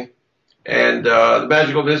coming. And the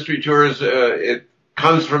Magical Mystery Tours, it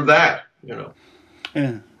comes from that, you know,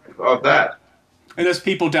 of that. And as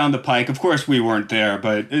people down the pike, of course we weren't there,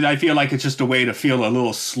 but I feel like it's just a way to feel a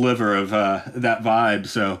little sliver of that vibe.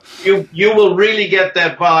 So you will really get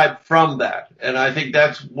that vibe from that, and I think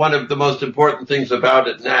that's one of the most important things about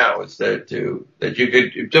it now is that you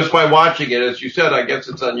could, just by watching it, as you said, I guess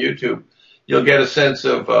it's on YouTube, you'll get a sense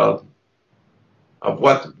of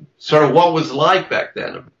what was like back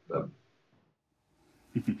then.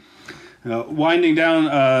 Winding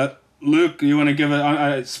down, Luke, you want to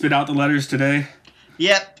give spit out the letters today?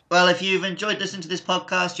 Yep. Well, if you've enjoyed listening to this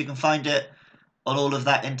podcast, you can find it on all of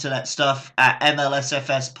that internet stuff at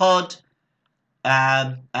MLSFS Pod.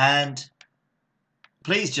 And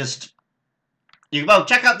please check out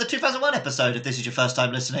the 2001 episode if this is your first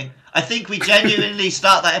time listening. I think we genuinely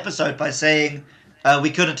start that episode by saying we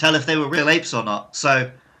couldn't tell if they were real apes or not. So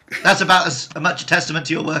that's about as much a testament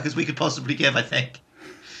to your work as we could possibly give, I think.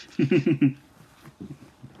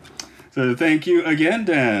 So thank you again,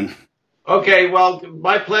 Dan. Okay, well,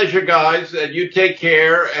 my pleasure, guys. You take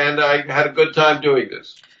care, and I had a good time doing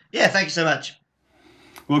this. Yeah, thank you so much.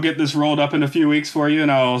 We'll get this rolled up in a few weeks for you,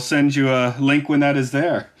 and I'll send you a link when that is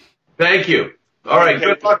there. Thank you. All right,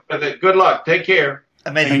 good luck with it. Good luck. Take care.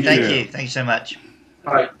 Amazing. Thank you. Thank you so much.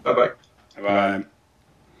 All right, bye-bye. Bye.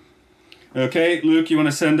 Okay, Luke, you want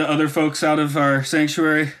to send the other folks out of our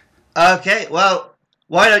sanctuary? Okay, well,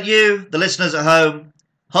 why don't you, the listeners at home,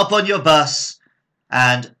 hop on your bus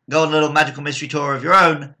and go on a little magical mystery tour of your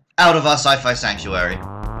own out of our sci-fi sanctuary.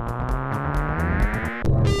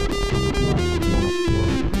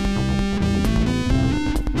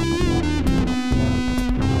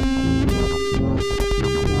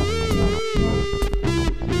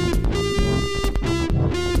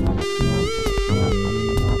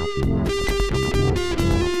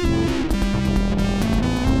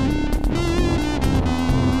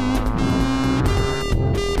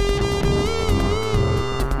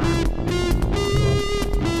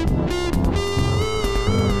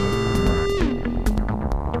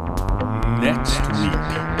 Next week,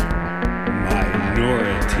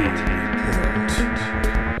 Minority Report.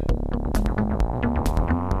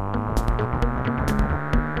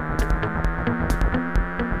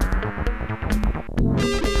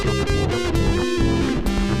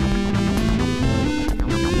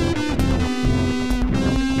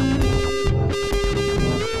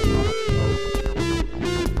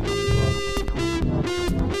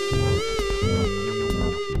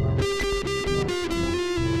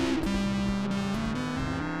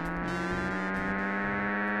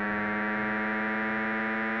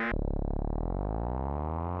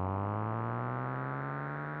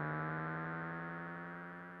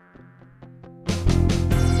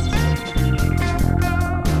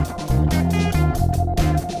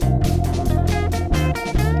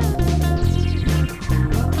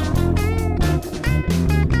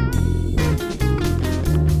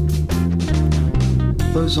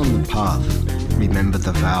 Those on the path remember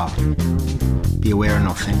the vow. Be aware and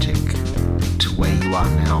authentic to where you are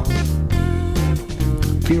now.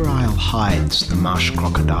 Virile hides the marsh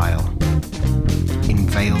crocodile in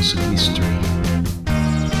veils of mystery.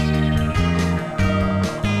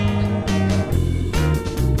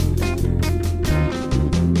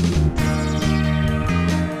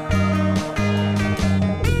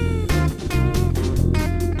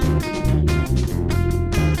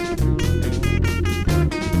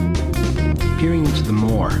 Peering into the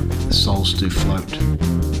moor, the souls do float.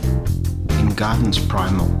 In gardens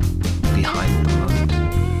primal, behind the moat.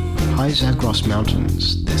 High Zagros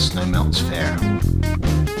mountains, their snow melts fair.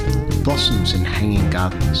 Blossoms in hanging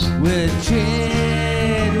gardens. We're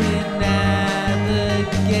treading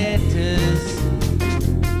navigators.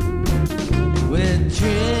 We're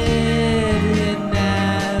treading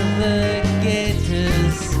navigators.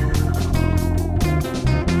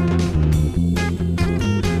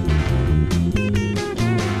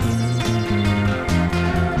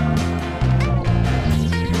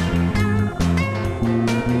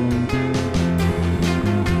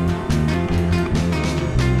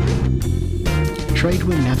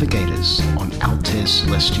 Tradewind navigators on Altair's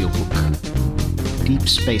celestial hook. Deep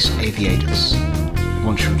space aviators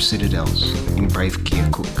launch from citadels in brave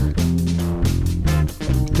Kirkuk.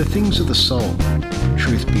 The things of the soul,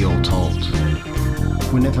 truth be all told,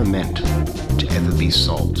 were never meant to ever be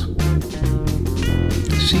sold.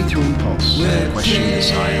 See through impulse, question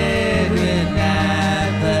desire. We're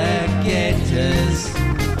navigators.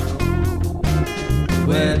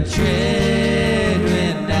 We're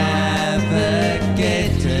treading navigators.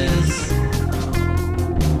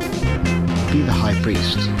 Be the high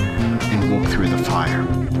priest and walk through the fire.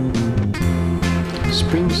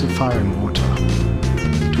 Springs of fire and water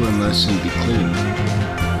to immerse and be clean.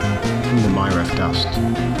 From the mire of dust,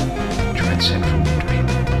 transcend from the dream.